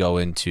and you go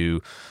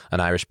into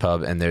an Irish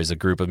pub and there's a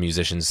group of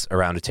musicians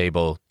around a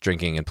table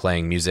drinking and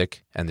playing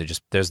music and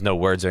there's no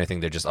words or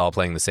anything, they're just all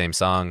playing the same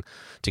song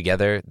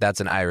together,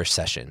 that's an Irish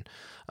session.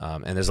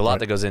 And there's a lot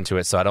that goes into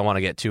it, so I don't want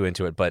to get too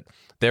into it, but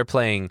they're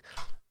playing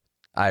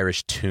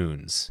Irish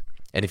tunes.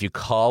 And if you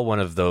call one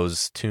of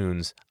those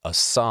tunes a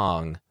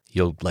song,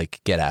 you'll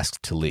like get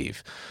asked to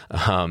leave.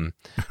 It's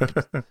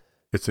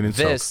an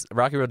insult. This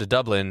Rocky Road to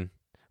Dublin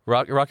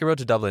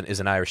is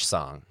an Irish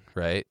song,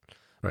 right?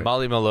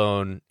 Molly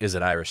Malone is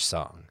an Irish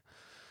song.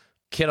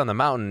 Kid on the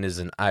Mountain is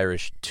an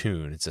Irish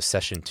tune. It's a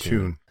session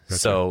tune.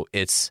 So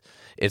it's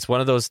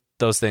one of those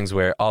things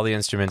where all the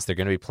instruments, they're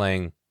going to be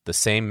playing the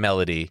same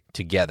melody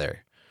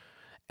together,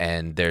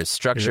 and they're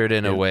structured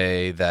in a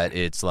way that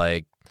it's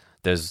like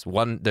there's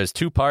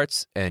two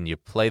parts, and you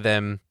play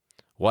them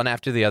one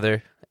after the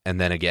other, and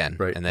then again,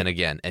 and then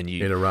again, and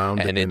you and around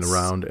and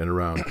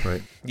around,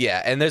 right?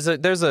 Yeah, and there's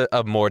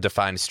a more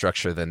defined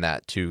structure than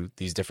that to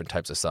these different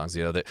types of songs,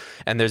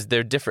 and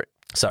they're different.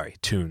 Sorry,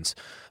 tunes,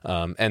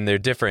 and they're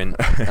different.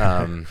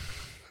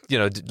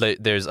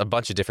 There's a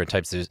bunch of different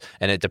types,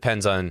 and it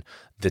depends on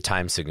the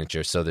time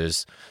signature. So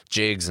there's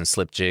jigs and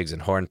slip jigs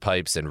and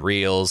hornpipes and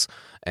reels,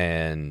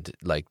 and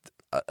like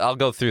I'll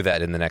go through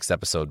that in the next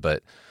episode,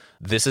 but.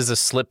 This is a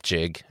slip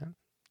jig.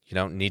 You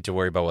don't need to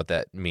worry about what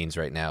that means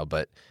right now,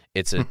 but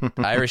it's an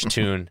Irish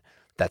tune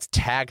that's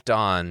tagged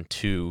on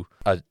to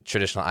a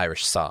traditional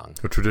Irish song.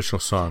 A traditional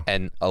song.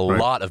 And a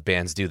lot of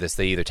bands do this.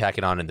 They either tack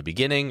it on in the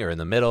beginning or in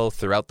the middle,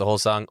 throughout the whole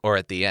song, or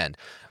at the end.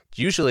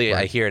 Usually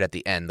I hear it at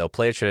the end. They'll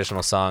play a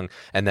traditional song,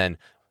 and then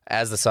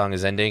as the song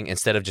is ending,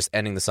 instead of just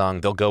ending the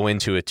song, they'll go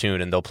into a tune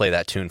and they'll play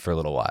that tune for a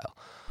little while,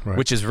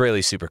 which is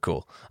really super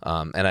cool.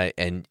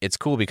 And it's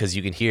cool because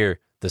you can hear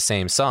the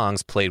same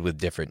songs played with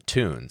different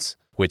tunes,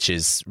 which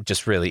is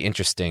just really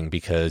interesting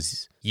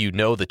because you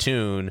know the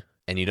tune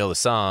and you know the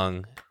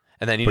song,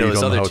 and then you know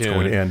this other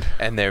tune,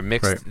 and they're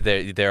mixed.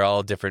 They're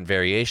all different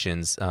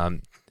variations,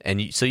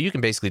 so you can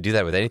basically do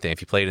that with anything.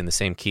 If you play it in the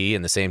same key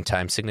and the same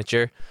time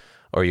signature,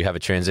 or you have a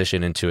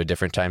transition into a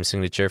different time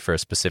signature for a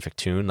specific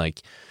tune,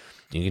 like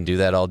you can do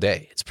that all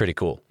day. It's pretty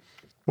cool.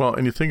 Well,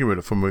 and you think about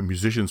it from a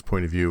musician's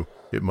point of view,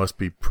 it must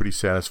be pretty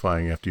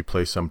satisfying after you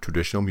play some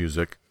traditional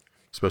music,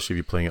 especially if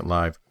you're playing it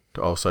live,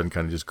 to all of a sudden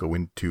kind of just go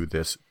into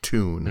this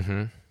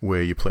tune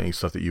where you're playing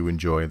stuff that you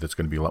enjoy that's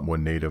going to be a lot more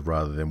native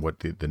rather than what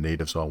the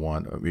natives all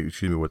want.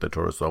 What the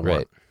tourists all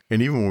want.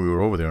 And even when we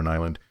were over there on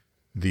Ireland,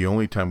 the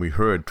only time we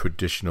heard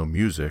traditional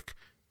music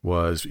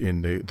was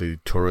in the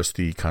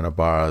touristy kind of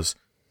bars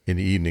in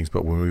the evenings.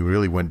 But when we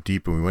really went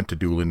deep and we went to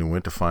Dublin and we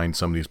went to find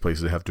some of these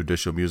places that have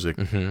traditional music,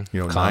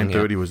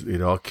 9:30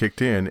 it all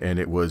kicked in, and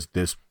it was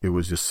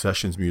just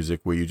sessions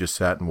music where you just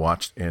sat and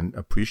watched and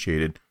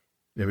appreciated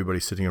everybody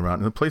sitting around,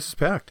 and the place is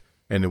packed.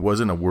 And it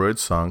wasn't a word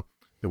song.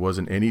 There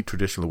wasn't any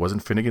traditional. It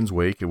wasn't Finnegan's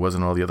Wake. It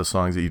wasn't all the other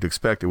songs that you'd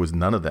expect. It was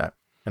none of that.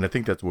 And I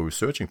think that's what we were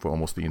searching for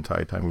almost the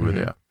entire time we were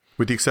there.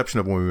 With the exception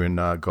of when we were in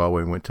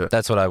Galway and went to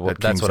that's what I wanted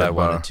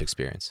to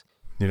experience.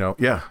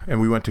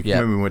 And we went to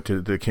we went to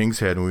the King's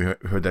Head and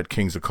we heard that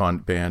Kings of Con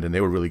band, and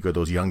they were really good.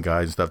 Those young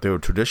guys and stuff. They were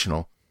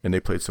traditional, and they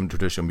played some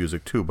traditional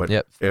music too. But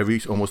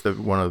almost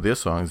every one of their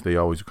songs, they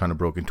always kind of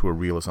broke into a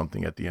reel or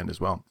something at the end as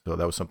well. So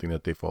that was something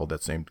that they followed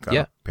that same kind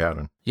of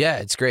pattern. Yeah,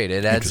 it's great.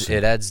 It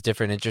adds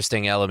different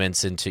interesting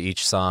elements into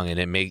each song,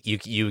 and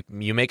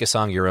you make a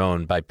song your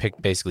own by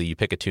you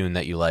pick a tune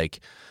that you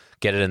like,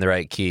 get it in the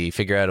right key,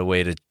 figure out a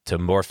way to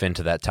morph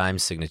into that time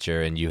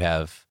signature, and you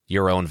have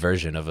your own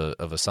version of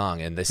a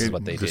song. And this is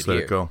what they did here.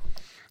 Let it go.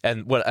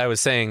 And what I was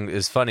saying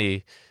is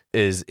funny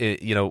is,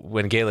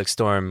 when Gaelic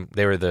Storm,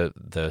 they were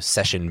the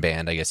session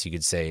band, I guess you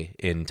could say,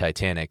 in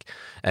Titanic.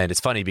 And it's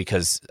funny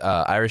because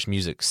Irish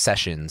music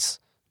sessions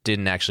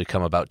didn't actually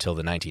come about till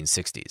the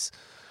 1960s.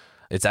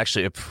 It's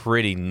actually a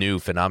pretty new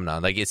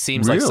phenomenon. Like it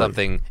seems like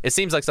something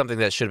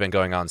that should have been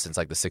going on since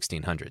like the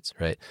 1600s,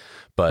 right?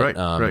 But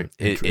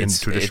in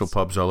traditional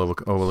pubs all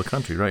over the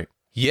country, right?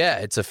 Yeah,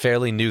 it's a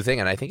fairly new thing,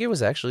 and I think it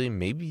was actually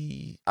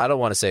I don't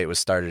want to say it was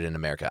started in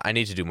America. I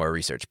need to do more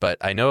research, but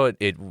I know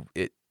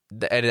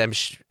and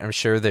I'm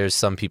sure there's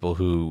some people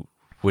who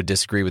would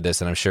disagree with this,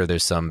 and I'm sure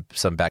there's some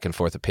back and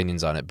forth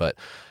opinions on it. But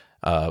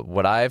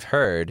what I've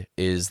heard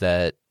is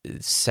that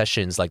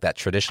sessions like that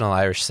traditional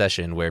Irish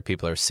session where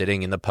people are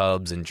sitting in the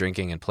pubs and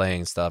drinking and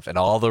playing stuff, and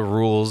all the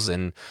rules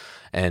and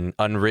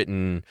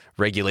unwritten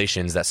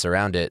regulations that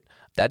surround it,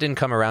 that didn't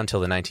come around till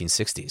the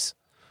 1960s,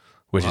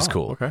 which is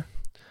cool. Okay.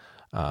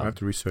 I have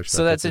to research that.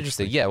 So that's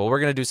interesting. Yeah, well,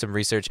 we're going to do some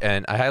research,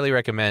 and I highly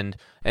recommend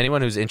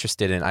anyone who's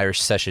interested in Irish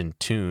session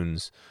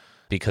tunes,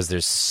 because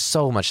there's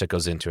so much that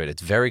goes into it.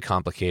 It's very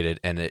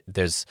complicated, and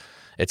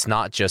it's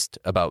not just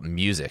about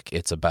music.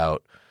 It's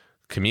about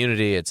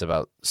community. It's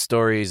about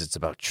stories. It's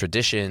about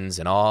traditions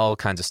and all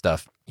kinds of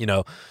stuff.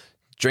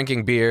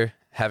 Drinking beer,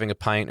 having a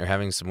pint or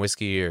having some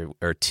whiskey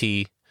or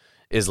tea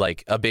is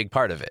like a big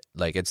part of it.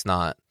 Like it's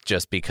not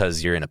just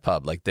because you're in a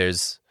pub. Like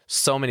there's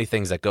so many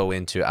things that go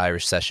into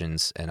Irish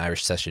sessions and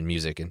Irish session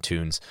music and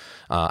tunes.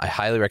 I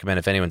highly recommend,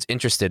 if anyone's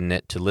interested in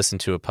it, to listen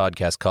to a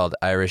podcast called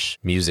Irish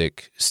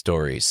Music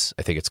Stories.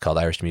 I think it's called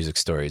Irish Music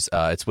Stories.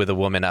 It's with a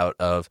woman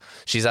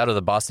she's out of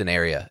the Boston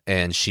area,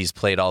 and she's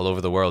played all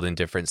over the world in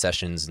different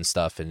sessions and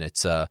stuff. And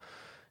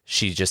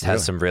she just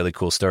has some really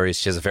cool stories.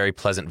 She has a very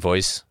pleasant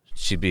voice.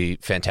 She'd be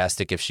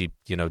fantastic if she,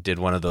 did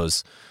one of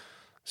those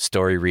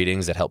story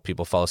readings that help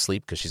people fall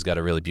asleep, because she's got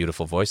a really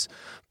beautiful voice.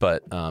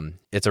 But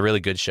it's a really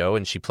good show,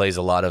 and she plays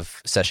a lot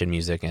of session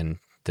music, and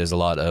there's a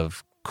lot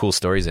of cool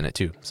stories in it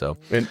too. So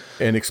and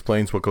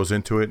explains what goes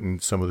into it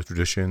and some of the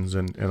traditions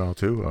and all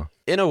too.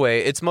 In a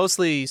way, it's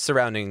mostly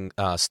surrounding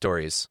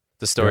stories.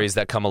 The stories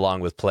that come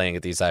along with playing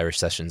at these Irish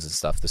sessions and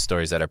stuff. The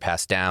stories that are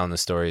passed down. The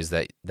stories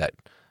that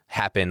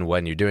happen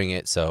when you're doing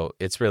it. So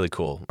it's really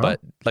cool. But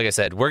like I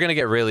said, we're going to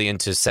get really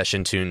into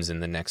session tunes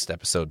in the next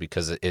episode,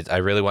 because I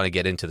really want to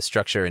get into the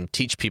structure and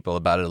teach people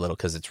about it a little,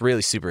 because it's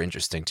really super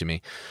interesting to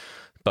me.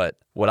 But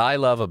what I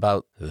love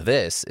about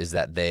this is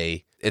that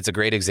it's a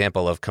great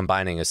example of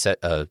combining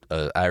a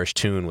Irish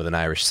tune with an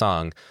Irish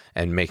song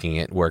and making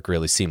it work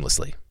really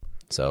seamlessly.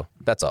 So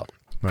that's all.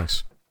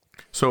 Nice.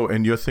 So,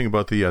 and your thing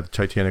about the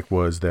Titanic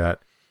was that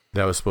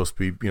was supposed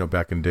to be,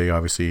 back in the day,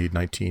 obviously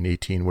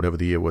 1918, whatever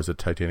the year was that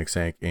Titanic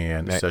sank,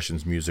 and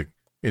sessions music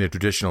in a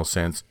traditional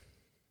sense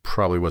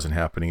probably wasn't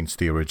happening in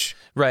steerage.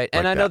 Right.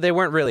 And I know they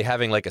weren't really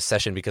having like a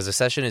session, because a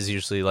session is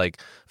usually like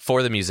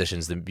for the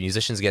musicians. The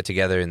musicians get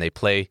together and they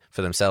play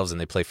for themselves and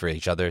they play for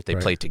each other. They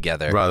play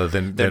together. Rather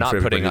than they're not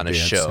putting on a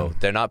show. And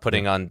they're not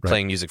putting on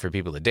playing music for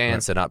people to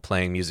dance. They're not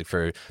playing music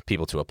for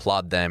people to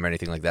applaud them or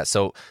anything like that.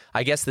 So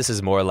I guess this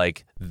is more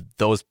like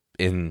those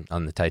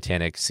on the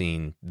Titanic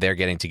scene, they're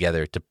getting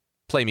together to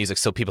play music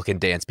so people can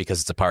dance because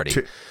it's a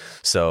party.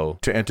 To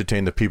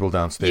entertain the people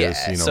downstairs.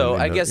 Yeah. So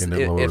I guess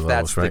if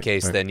that's the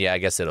case, then I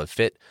guess it'll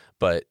fit.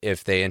 But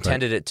if they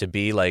intended it to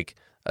be like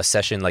a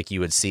session like you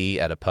would see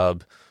at a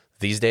pub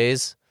these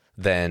days,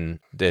 then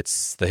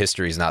the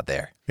history is not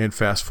there. And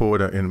fast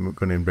forward, and I'm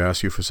going to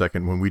embarrass you for a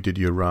second. When we did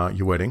your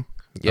wedding,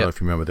 I don't know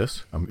if you remember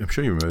this. I'm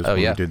sure you remember this. When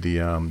we did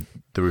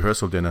the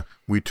rehearsal dinner,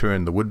 we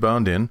turned the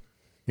Woodbound Inn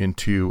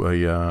into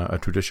a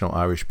traditional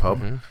Irish pub.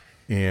 Mm-hmm.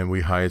 And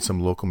we hired some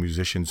local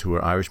musicians who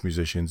are Irish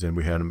musicians, and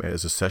we had them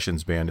as a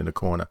sessions band in the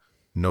corner.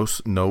 No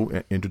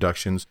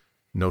introductions,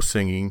 no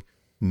singing,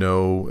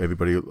 no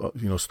everybody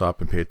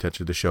stop and pay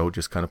attention to the show,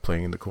 just kind of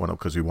playing in the corner,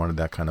 because we wanted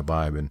that kind of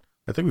vibe. And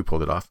I think we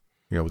pulled it off.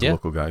 With the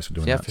local guys who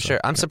doing that. Yeah, for sure.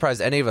 I'm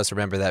surprised any of us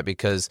remember that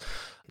because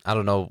I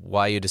don't know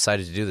why you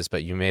decided to do this,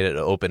 but you made it an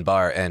open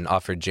bar and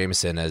offered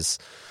Jameson as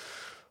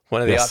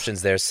one of the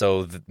options there.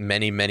 So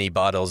many, many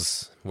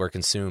bottles were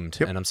consumed.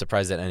 And I'm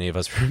surprised that any of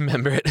us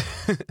remember it.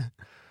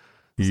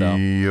 So,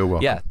 you're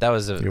welcome. Yeah, that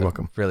was a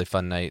welcome. really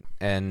fun night.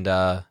 And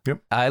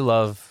I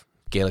love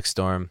Gaelic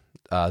Storm.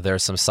 There are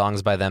some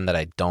songs by them that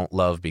I don't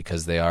love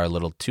because they are a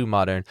little too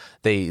modern.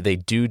 They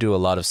do a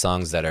lot of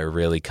songs that are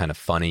really kind of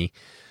funny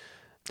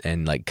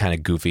and like kind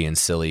of goofy and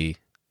silly,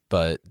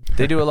 but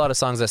they do a lot of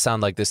songs that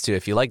sound like this too.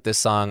 If you like this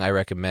song, I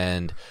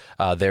recommend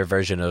their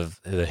version of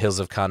The Hills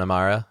of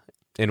Connemara,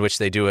 in which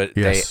they do it.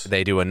 Yes.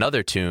 They do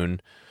another tune.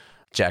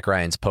 Jack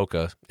Ryan's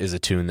Polka is a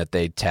tune that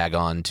they tag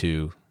on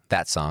to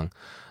that song,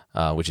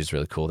 which is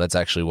really cool. That's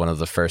actually one of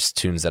the first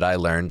tunes that I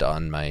learned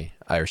on my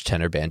Irish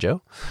tenor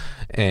banjo,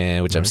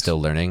 and which I'm still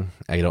learning.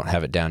 I don't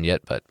have it down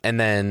yet, and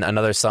then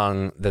another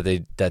song that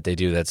they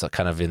do that's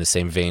kind of in the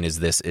same vein as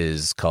this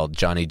is called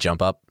Johnny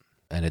Jump Up.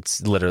 And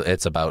it's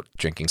about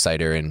drinking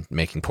cider and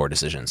making poor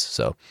decisions.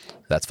 So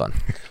that's fun.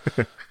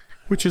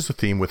 Which is a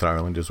theme with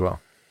Ireland as well.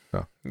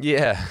 So,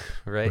 yeah,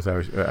 right.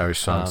 With Irish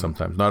songs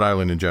sometimes. Not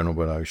Ireland in general,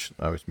 but Irish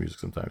music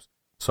sometimes.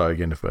 Sorry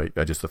again if I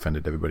just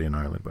offended everybody in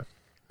Ireland.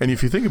 And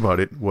if you think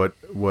about it, what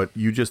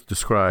you just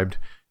described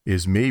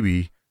is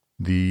maybe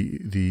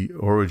the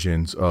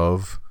origins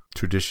of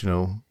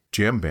traditional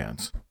jam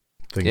bands.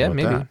 Think about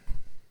maybe. that.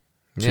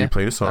 So you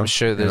played a song. I'm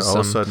sure there's all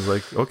of a some sudden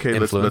like, okay,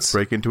 let's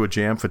break into a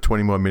jam for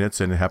 20 more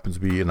minutes, and it happens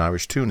to be an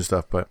Irish tune and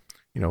stuff. But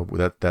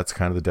that's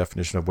kind of the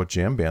definition of what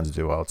jam bands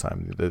do all the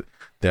time.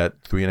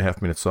 That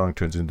 3.5-minute song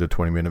turns into a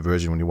 20-minute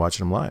version when you're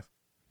watching them live.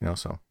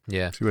 So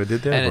yeah, see what I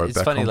did there? And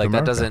it's funny, like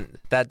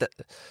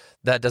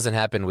that doesn't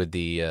happen with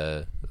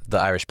the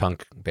Irish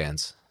punk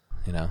bands.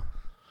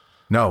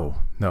 No,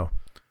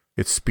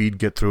 it's speed,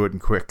 get through it,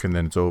 and quick, and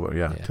then it's over.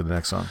 Yeah, to the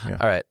next song. Yeah.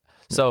 All right.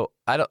 So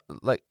I don't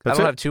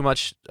have too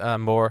much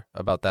more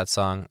about that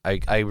song.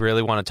 I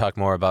really want to talk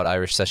more about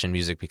Irish session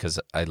music because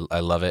I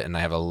love it, and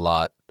I have a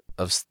lot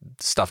of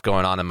stuff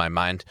going on in my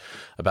mind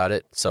about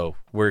it. So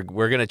we're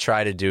gonna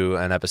try to do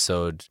an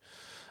episode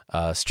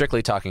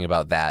strictly talking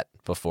about that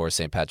before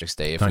St. Patrick's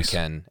Day if we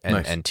can,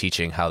 and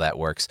teaching how that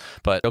works.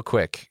 But real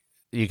quick,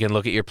 you can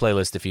look at your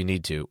playlist if you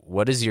need to.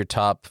 What is your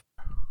top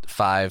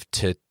 5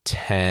 to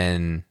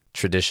 10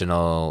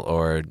 traditional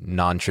or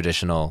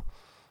non-traditional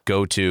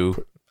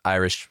go-to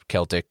Irish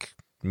Celtic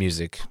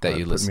music that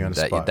you listen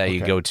that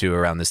you go to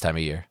around this time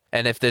of year?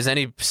 And if there's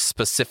any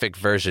specific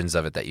versions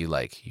of it that you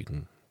like, you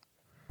can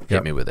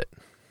hit me with it.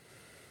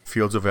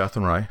 Fields of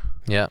Athenry.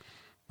 Yeah.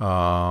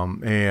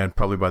 And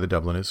probably by the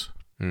Dubliners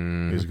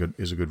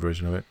is a good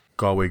version of it.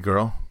 Galway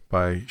Girl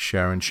by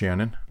Sharon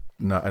Shannon.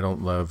 No, I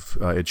don't love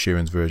Ed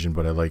Sheeran's version,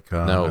 but I like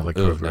her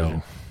version.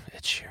 No.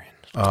 Ed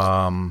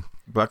Sheeran.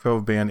 Black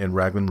Velvet Band and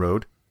Raglan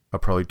Road are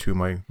probably two of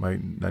my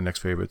next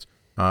favorites.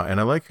 And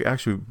I like,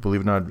 actually,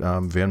 believe it or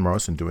not, Van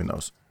Morrison doing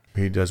those.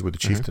 He does with the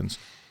Chieftains.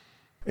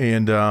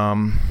 And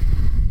there's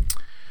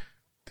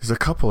a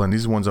couple, and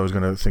these are ones I was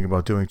going to think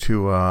about doing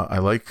too. I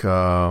like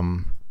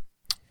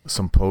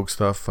some Pogue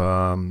stuff.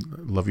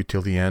 Love You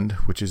Till the End,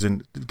 which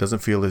doesn't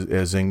feel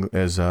as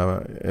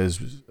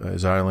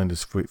Ireland.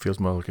 It feels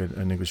more like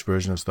an English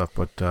version of stuff,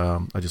 but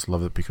I just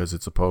love it because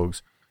it's the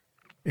Pogues.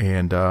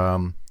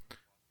 And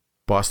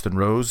Boston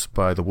Rose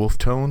by the Wolf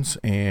Tones,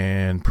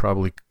 and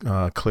probably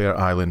Clare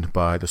Island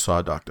by the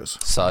Saw Doctors.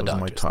 Saw Those Doctors,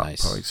 are my top,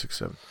 nice. probably 6,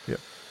 7. Yep.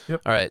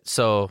 All right,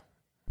 so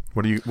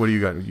what do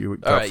you got? You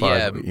top all right,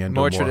 5? Yeah,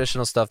 more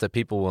traditional stuff that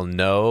people will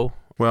know.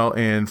 Well,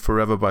 and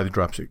Forever by the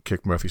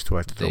Dropkick Murphys too. I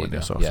have to throw in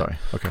there. So sorry.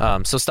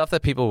 Okay. So stuff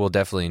that people will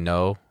definitely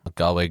know.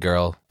 Galway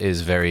Girl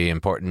is very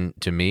important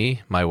to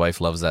me. My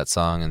wife loves that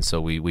song, and so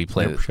we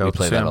play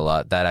that a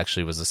lot. That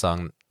actually was a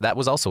song that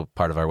was also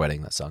part of our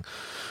wedding. That song.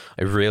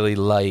 I really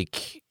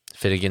like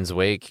Finnegan's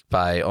Wake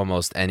by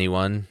almost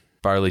anyone.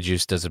 Barley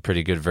Juice does a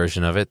pretty good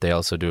version of it. They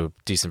also do a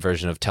decent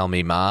version of Tell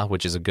Me Ma,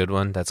 which is a good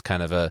one. That's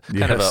kind of an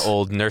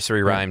old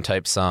nursery rhyme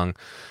type song.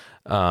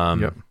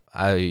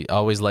 I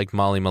always like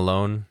Molly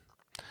Malone.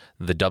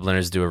 The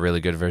Dubliners do a really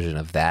good version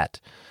of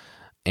that.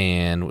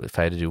 And if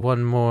I had to do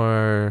one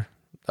more,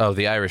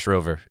 the Irish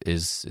Rover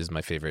is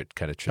my favorite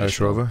kind of traditional.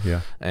 Irish Rover,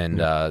 yeah. And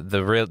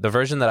the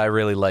version that I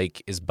really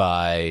like is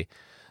by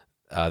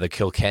the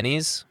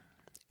Kilkennys.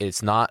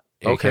 It's not.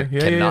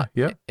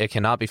 It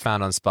cannot be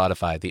found on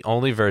Spotify. The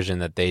only version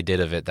that they did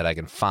of it that I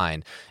can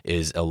find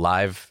is a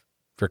live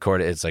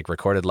recorded. It's like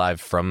recorded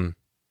live from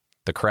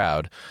the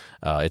crowd.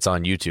 It's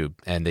on YouTube,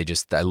 and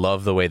I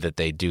love the way that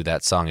they do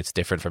that song. It's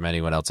different from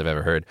anyone else I've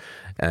ever heard.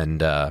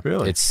 And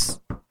really,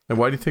 and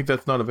why do you think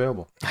that's not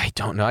available? I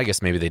don't know. I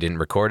guess maybe they didn't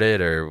record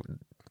it, or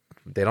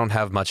they don't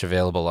have much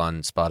available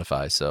on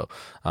Spotify. So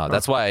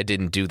that's why I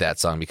didn't do that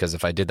song, because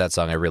if I did that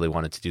song, I really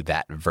wanted to do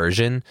that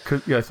version.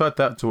 Yeah, I thought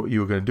that's what you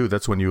were going to do.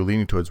 That's when you were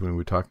leaning towards when we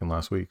were talking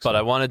last week. So. But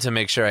I wanted to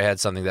make sure I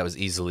had something that was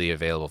easily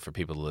available for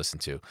people to listen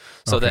to.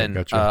 So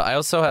gotcha. I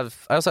also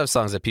have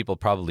songs that people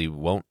probably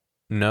won't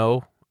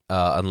know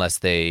unless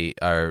they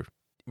are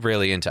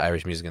really into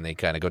Irish music and they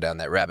kind of go down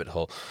that rabbit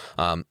hole.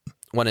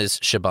 One is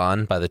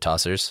Shaban by the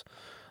Tossers.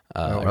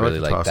 I really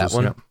the like that Tossers,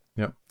 one.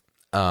 Yep.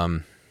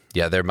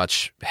 Yeah, they're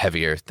much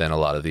heavier than a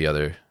lot of the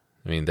other.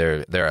 I mean,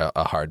 they're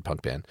a hard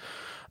punk band.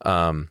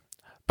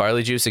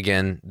 Barley Juice,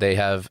 again, they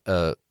have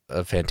a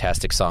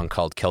fantastic song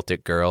called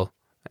Celtic Girl,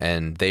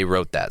 and they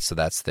wrote that, so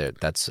that's their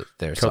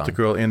Celtic song.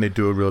 Girl, and they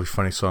do a really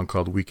funny song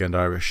called Weekend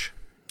Irish.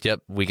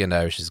 Yep, Weekend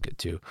Irish is good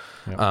too.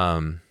 Yep.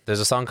 There's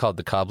a song called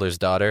The Cobbler's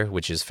Daughter,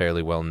 which is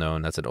fairly well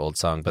known. That's an old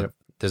song, but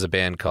there's a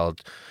band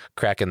called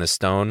Crack in the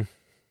Stone.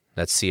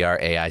 That's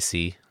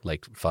CRAIC,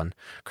 like fun.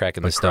 Crack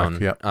in the Stone.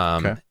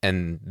 Crack,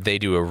 And they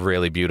do a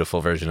really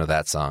beautiful version of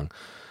that song.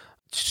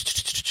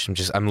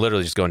 I'm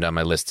literally just going down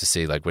my list to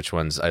see like which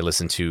ones I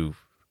listen to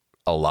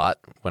a lot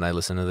when I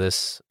listen to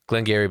this.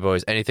 Glengarry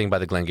Boys, anything by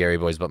the Glengarry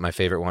Boys, but my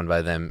favorite one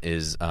by them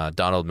is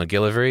Donald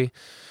McGillivray,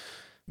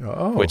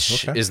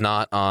 which is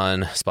not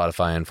on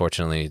Spotify,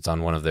 unfortunately. It's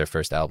on one of their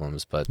first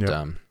albums, but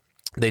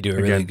they do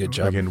a really good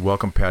job. Again,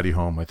 Welcome Patty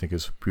Home, I think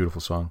is a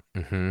beautiful song.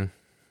 Mm-hmm.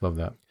 Love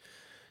that.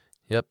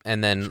 Yep,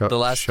 and then the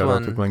last shout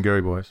one... Shout out to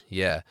Glengarry Boys.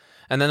 Yeah,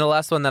 and then the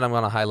last one that I'm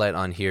going to highlight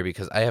on here,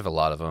 because I have a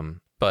lot of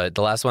them, but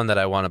the last one that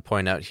I want to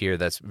point out here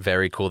that's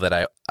very cool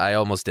that I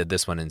almost did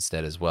this one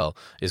instead as well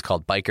is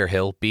called Biker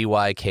Hill,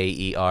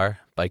 Byker,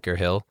 Biker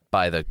Hill,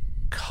 by the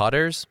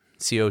Cottars,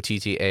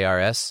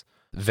 Cottars.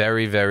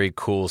 Very, very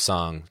cool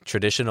song.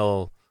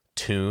 Traditional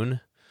tune.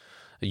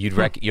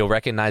 You'll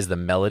recognize the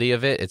melody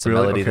of it. It's a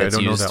melody that's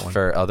used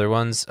for other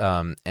ones,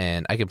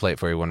 and I can play it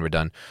for you when we're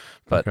done.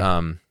 But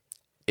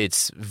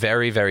it's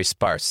very, very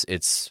sparse.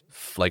 It's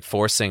like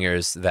 4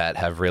 singers that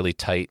have really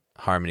tight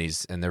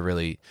harmonies, and they're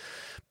really,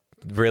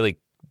 really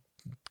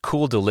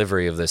cool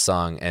delivery of this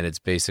song. And it's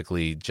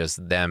basically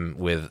just them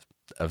with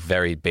a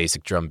very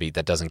basic drum beat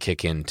that doesn't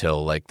kick in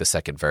till like the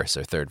second verse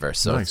or third verse.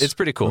 So it's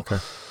pretty cool. Okay.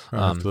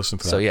 I'll have to listen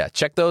for that. So yeah,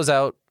 check those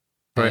out.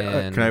 All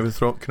right,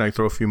 can I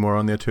throw a few more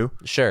on there too?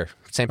 Sure.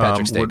 St.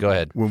 Patrick's Day. Go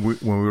ahead. When we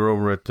were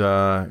over at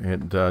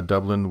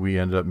Dublin, we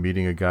ended up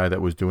meeting a guy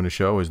that was doing a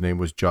show. His name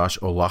was Josh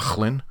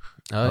O'Loughlin.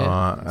 Oh,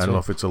 yeah. I don't know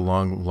if it's a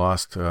long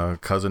lost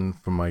cousin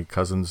from my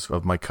cousins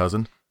of my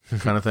cousin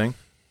kind of thing,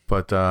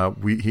 but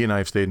he and I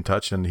have stayed in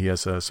touch, and he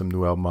has some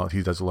new album out.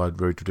 He does a lot of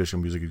very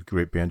traditional music. He's a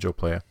great banjo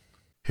player.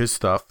 His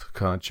stuff,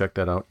 kind of check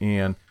that out.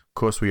 And of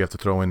course, we have to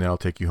throw in there "I'll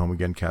Take You Home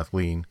Again,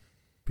 Kathleen,"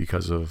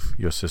 because of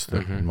your sister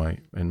and my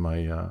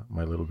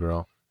little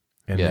girl.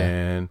 And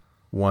then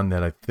one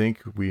that I think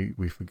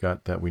we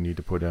forgot that we need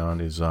to put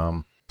on is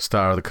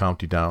 "Star of the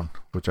County Down,"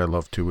 which I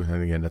love too.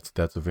 And again,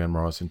 that's a Van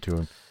Morrison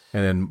tune.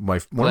 And then one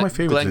of my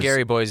favorites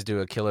Glengarry Boys do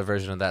a killer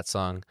version of that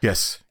song.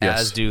 Yes.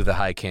 As do the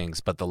High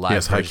Kings, but the live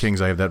version, High Kings,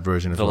 I have that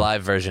version as well. The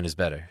live version is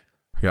better.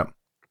 Yep.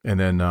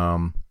 And then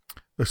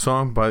the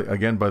song by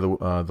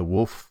the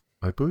Wolf,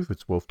 I believe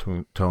it's Wolf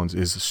Tones,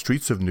 is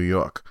 "Streets of New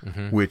York,"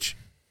 which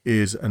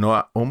is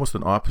almost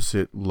an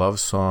opposite love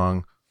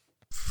song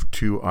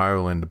to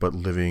Ireland, but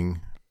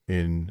living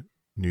in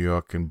New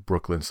York and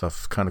Brooklyn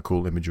stuff. Kind of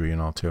cool imagery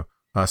and all too.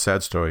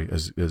 Sad story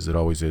as it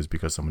always is,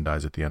 because someone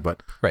dies at the end,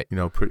 but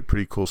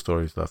pretty cool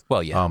story stuff.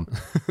 Well, yeah.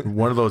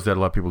 One of those that a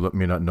lot of people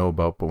may not know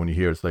about, but when you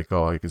hear it, it's like,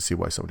 oh, I can see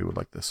why somebody would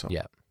like this. So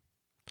yeah,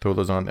 throw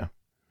those on there.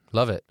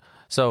 Love it.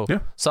 So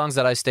songs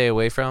that I stay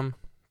away from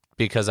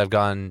because I've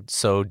gone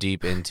so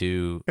deep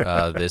into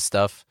this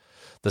stuff.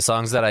 The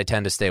songs that I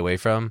tend to stay away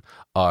from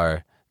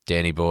are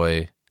Danny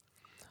Boy,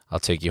 "I'll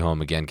Take You Home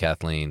Again,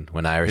 Kathleen,"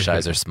 "When Irish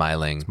Eyes Are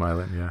Smiling,"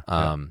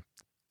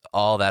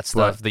 all that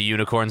stuff. The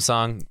Unicorn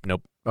song,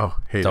 nope. Oh,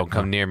 hey! Don't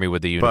come near me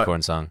with the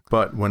Unicorn song.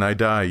 But when I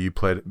die, you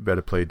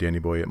better play Danny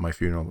Boy at my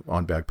funeral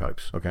on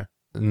bagpipes, okay?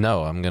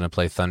 No, I'm gonna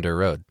play Thunder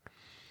Road.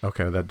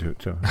 Okay, that too.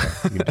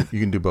 Okay. You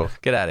can do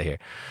both. Get out of here.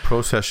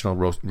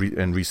 Processional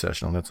and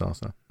recessional. That's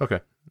awesome.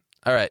 Okay.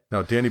 All right.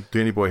 No,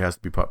 Danny Boy has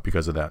to be pop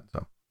because of that.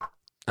 So.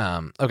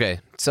 Okay,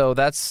 so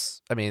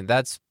that's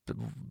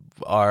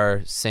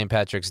our St.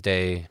 Patrick's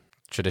Day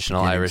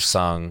traditional Irish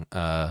song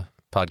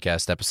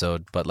podcast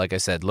episode. But like I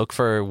said, look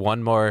for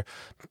one more,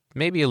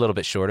 maybe a little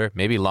bit shorter,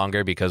 maybe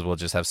longer, because we'll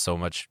just have so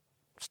much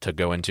to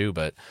go into.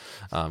 But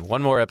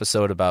one more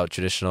episode about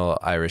traditional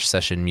Irish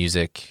session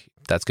music.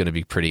 That's going to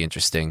be pretty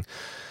interesting.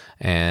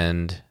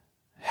 And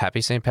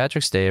happy St.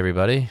 Patrick's Day,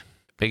 everybody.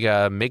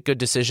 Make good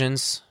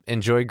decisions.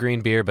 Enjoy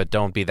green beer, but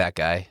don't be that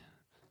guy.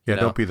 Yeah,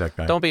 don't be that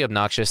guy. Don't be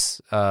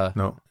obnoxious.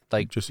 No,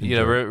 like just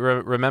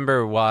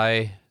remember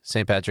why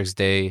St. Patrick's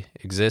Day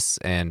exists,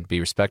 and be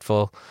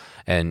respectful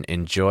and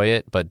enjoy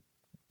it. But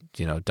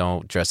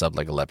don't dress up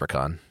like a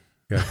leprechaun.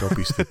 Yeah, don't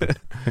be stupid.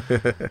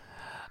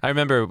 I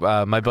remember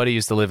my buddy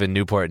used to live in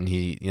Newport, and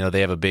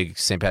they have a big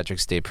St.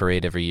 Patrick's Day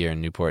parade every year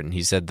in Newport, and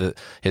he said that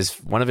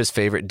one of his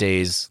favorite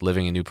days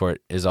living in Newport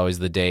is always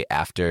the day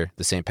after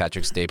the St.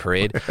 Patrick's Day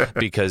parade,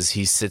 because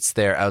he sits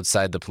there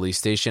outside the police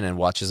station and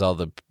watches all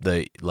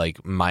the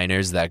like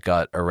minors that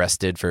got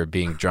arrested for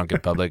being drunk in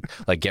public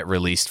get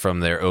released from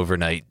their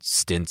overnight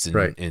stints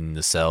in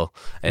the cell,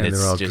 and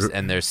it's just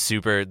and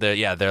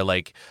they're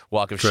like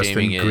walk of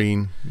shaming it.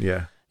 Green,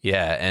 yeah.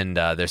 Yeah, and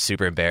they're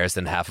super embarrassed,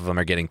 and half of them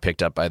are getting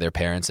picked up by their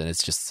parents, and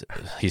it's just,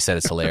 he said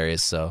it's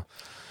hilarious. So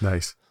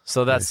nice.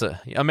 So that's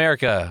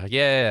America.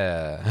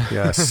 Yeah.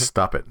 Yeah,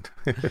 stop it.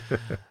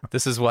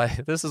 This is why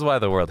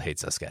the world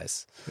hates us,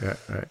 guys. Yeah,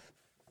 right.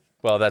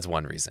 Well, that's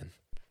one reason.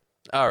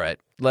 All right,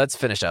 let's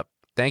finish up.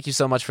 Thank you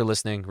so much for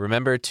listening.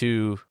 Remember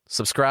to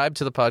subscribe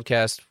to the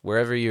podcast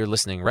wherever you're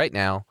listening right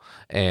now,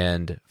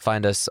 and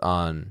find us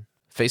on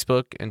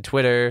Facebook and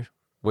Twitter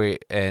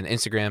and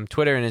Instagram.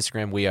 Twitter and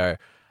Instagram, we are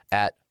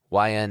at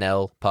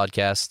YNL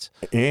Podcast.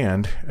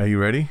 And are you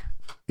ready?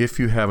 If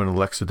you have an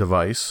Alexa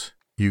device,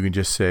 you can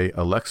just say,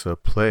 Alexa,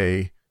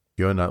 play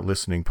You're Not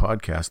Listening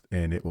podcast,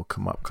 and it will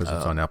come up because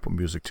it's on Apple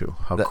Music too.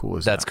 How cool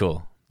is that? That's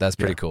cool. That's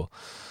pretty cool.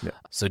 Yeah.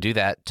 So do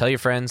that. Tell your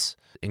friends.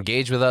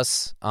 Engage with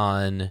us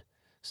on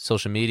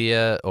social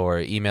media or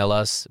email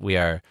us. We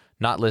are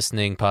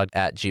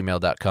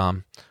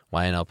notlisteningpod@gmail.com.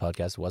 YNL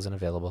podcast wasn't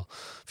available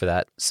for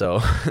that. So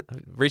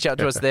reach out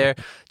to us there.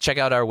 Check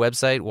out our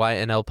website,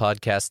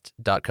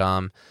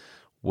 ynlpodcast.com,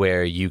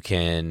 where you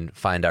can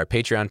find our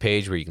Patreon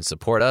page where you can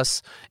support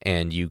us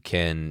and you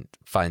can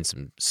find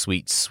some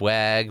sweet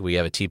swag. We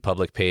have a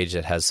TeePublic page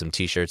that has some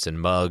t-shirts and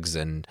mugs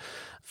and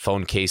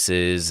phone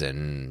cases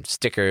and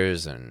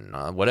stickers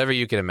and whatever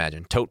you can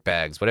imagine, tote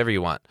bags, whatever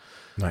you want.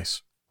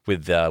 Nice.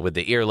 With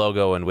the ear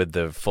logo and with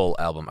the full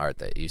album art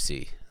that you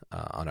see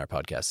on our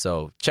podcast.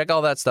 So check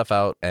all that stuff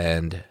out,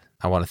 and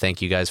I want to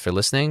thank you guys for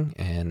listening,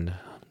 and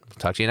we'll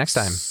talk to you next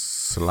time.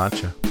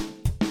 Sláinte.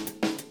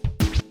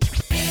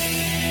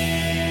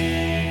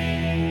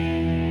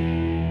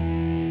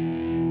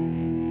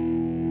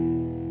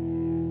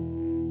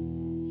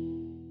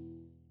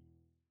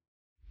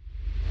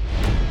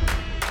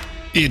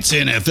 It's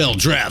NFL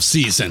draft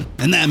season,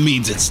 and that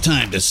means it's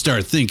time to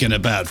start thinking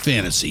about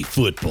fantasy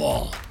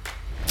football.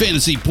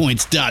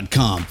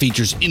 FantasyPoints.com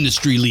features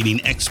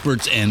industry-leading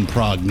experts and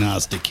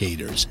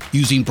prognosticators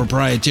using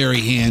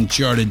proprietary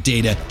hand-charted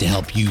data to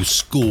help you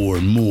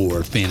score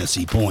more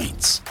fantasy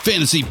points.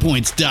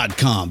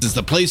 FantasyPoints.com is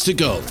the place to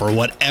go for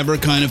whatever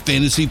kind of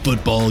fantasy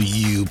football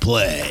you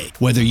play.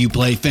 Whether you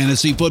play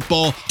fantasy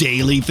football,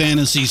 daily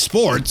fantasy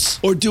sports,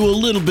 or do a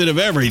little bit of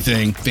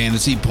everything,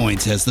 Fantasy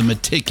Points has the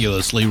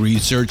meticulously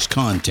researched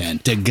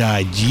content to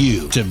guide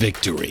you to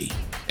victory.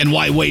 And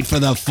why wait for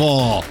the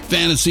fall?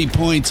 Fantasy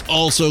Points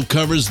also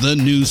covers the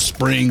new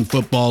spring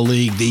football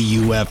league, the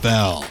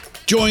UFL.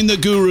 Join the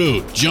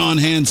guru, John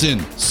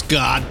Hansen,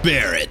 Scott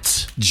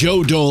Barrett,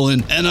 Joe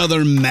Dolan, and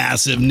other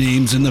massive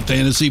names in the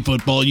fantasy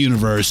football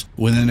universe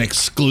with an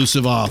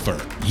exclusive offer.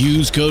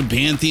 Use code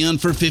Pantheon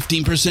for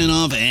 15%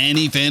 off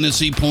any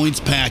Fantasy Points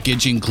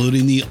package,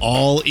 including the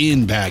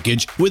all-in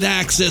package, with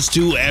access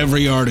to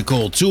every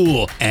article,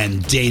 tool,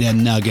 and data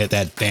nugget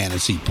that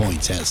Fantasy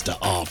Points has to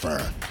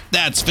offer.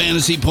 That's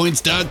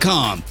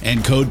FantasyPoints.com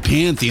and code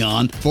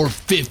Pantheon for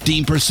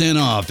 15%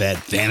 off at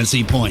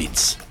Fantasy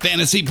Points.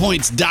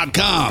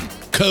 FantasyPoints.com,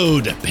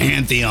 code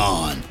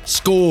Pantheon.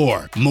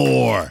 Score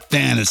more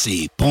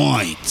fantasy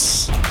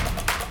points.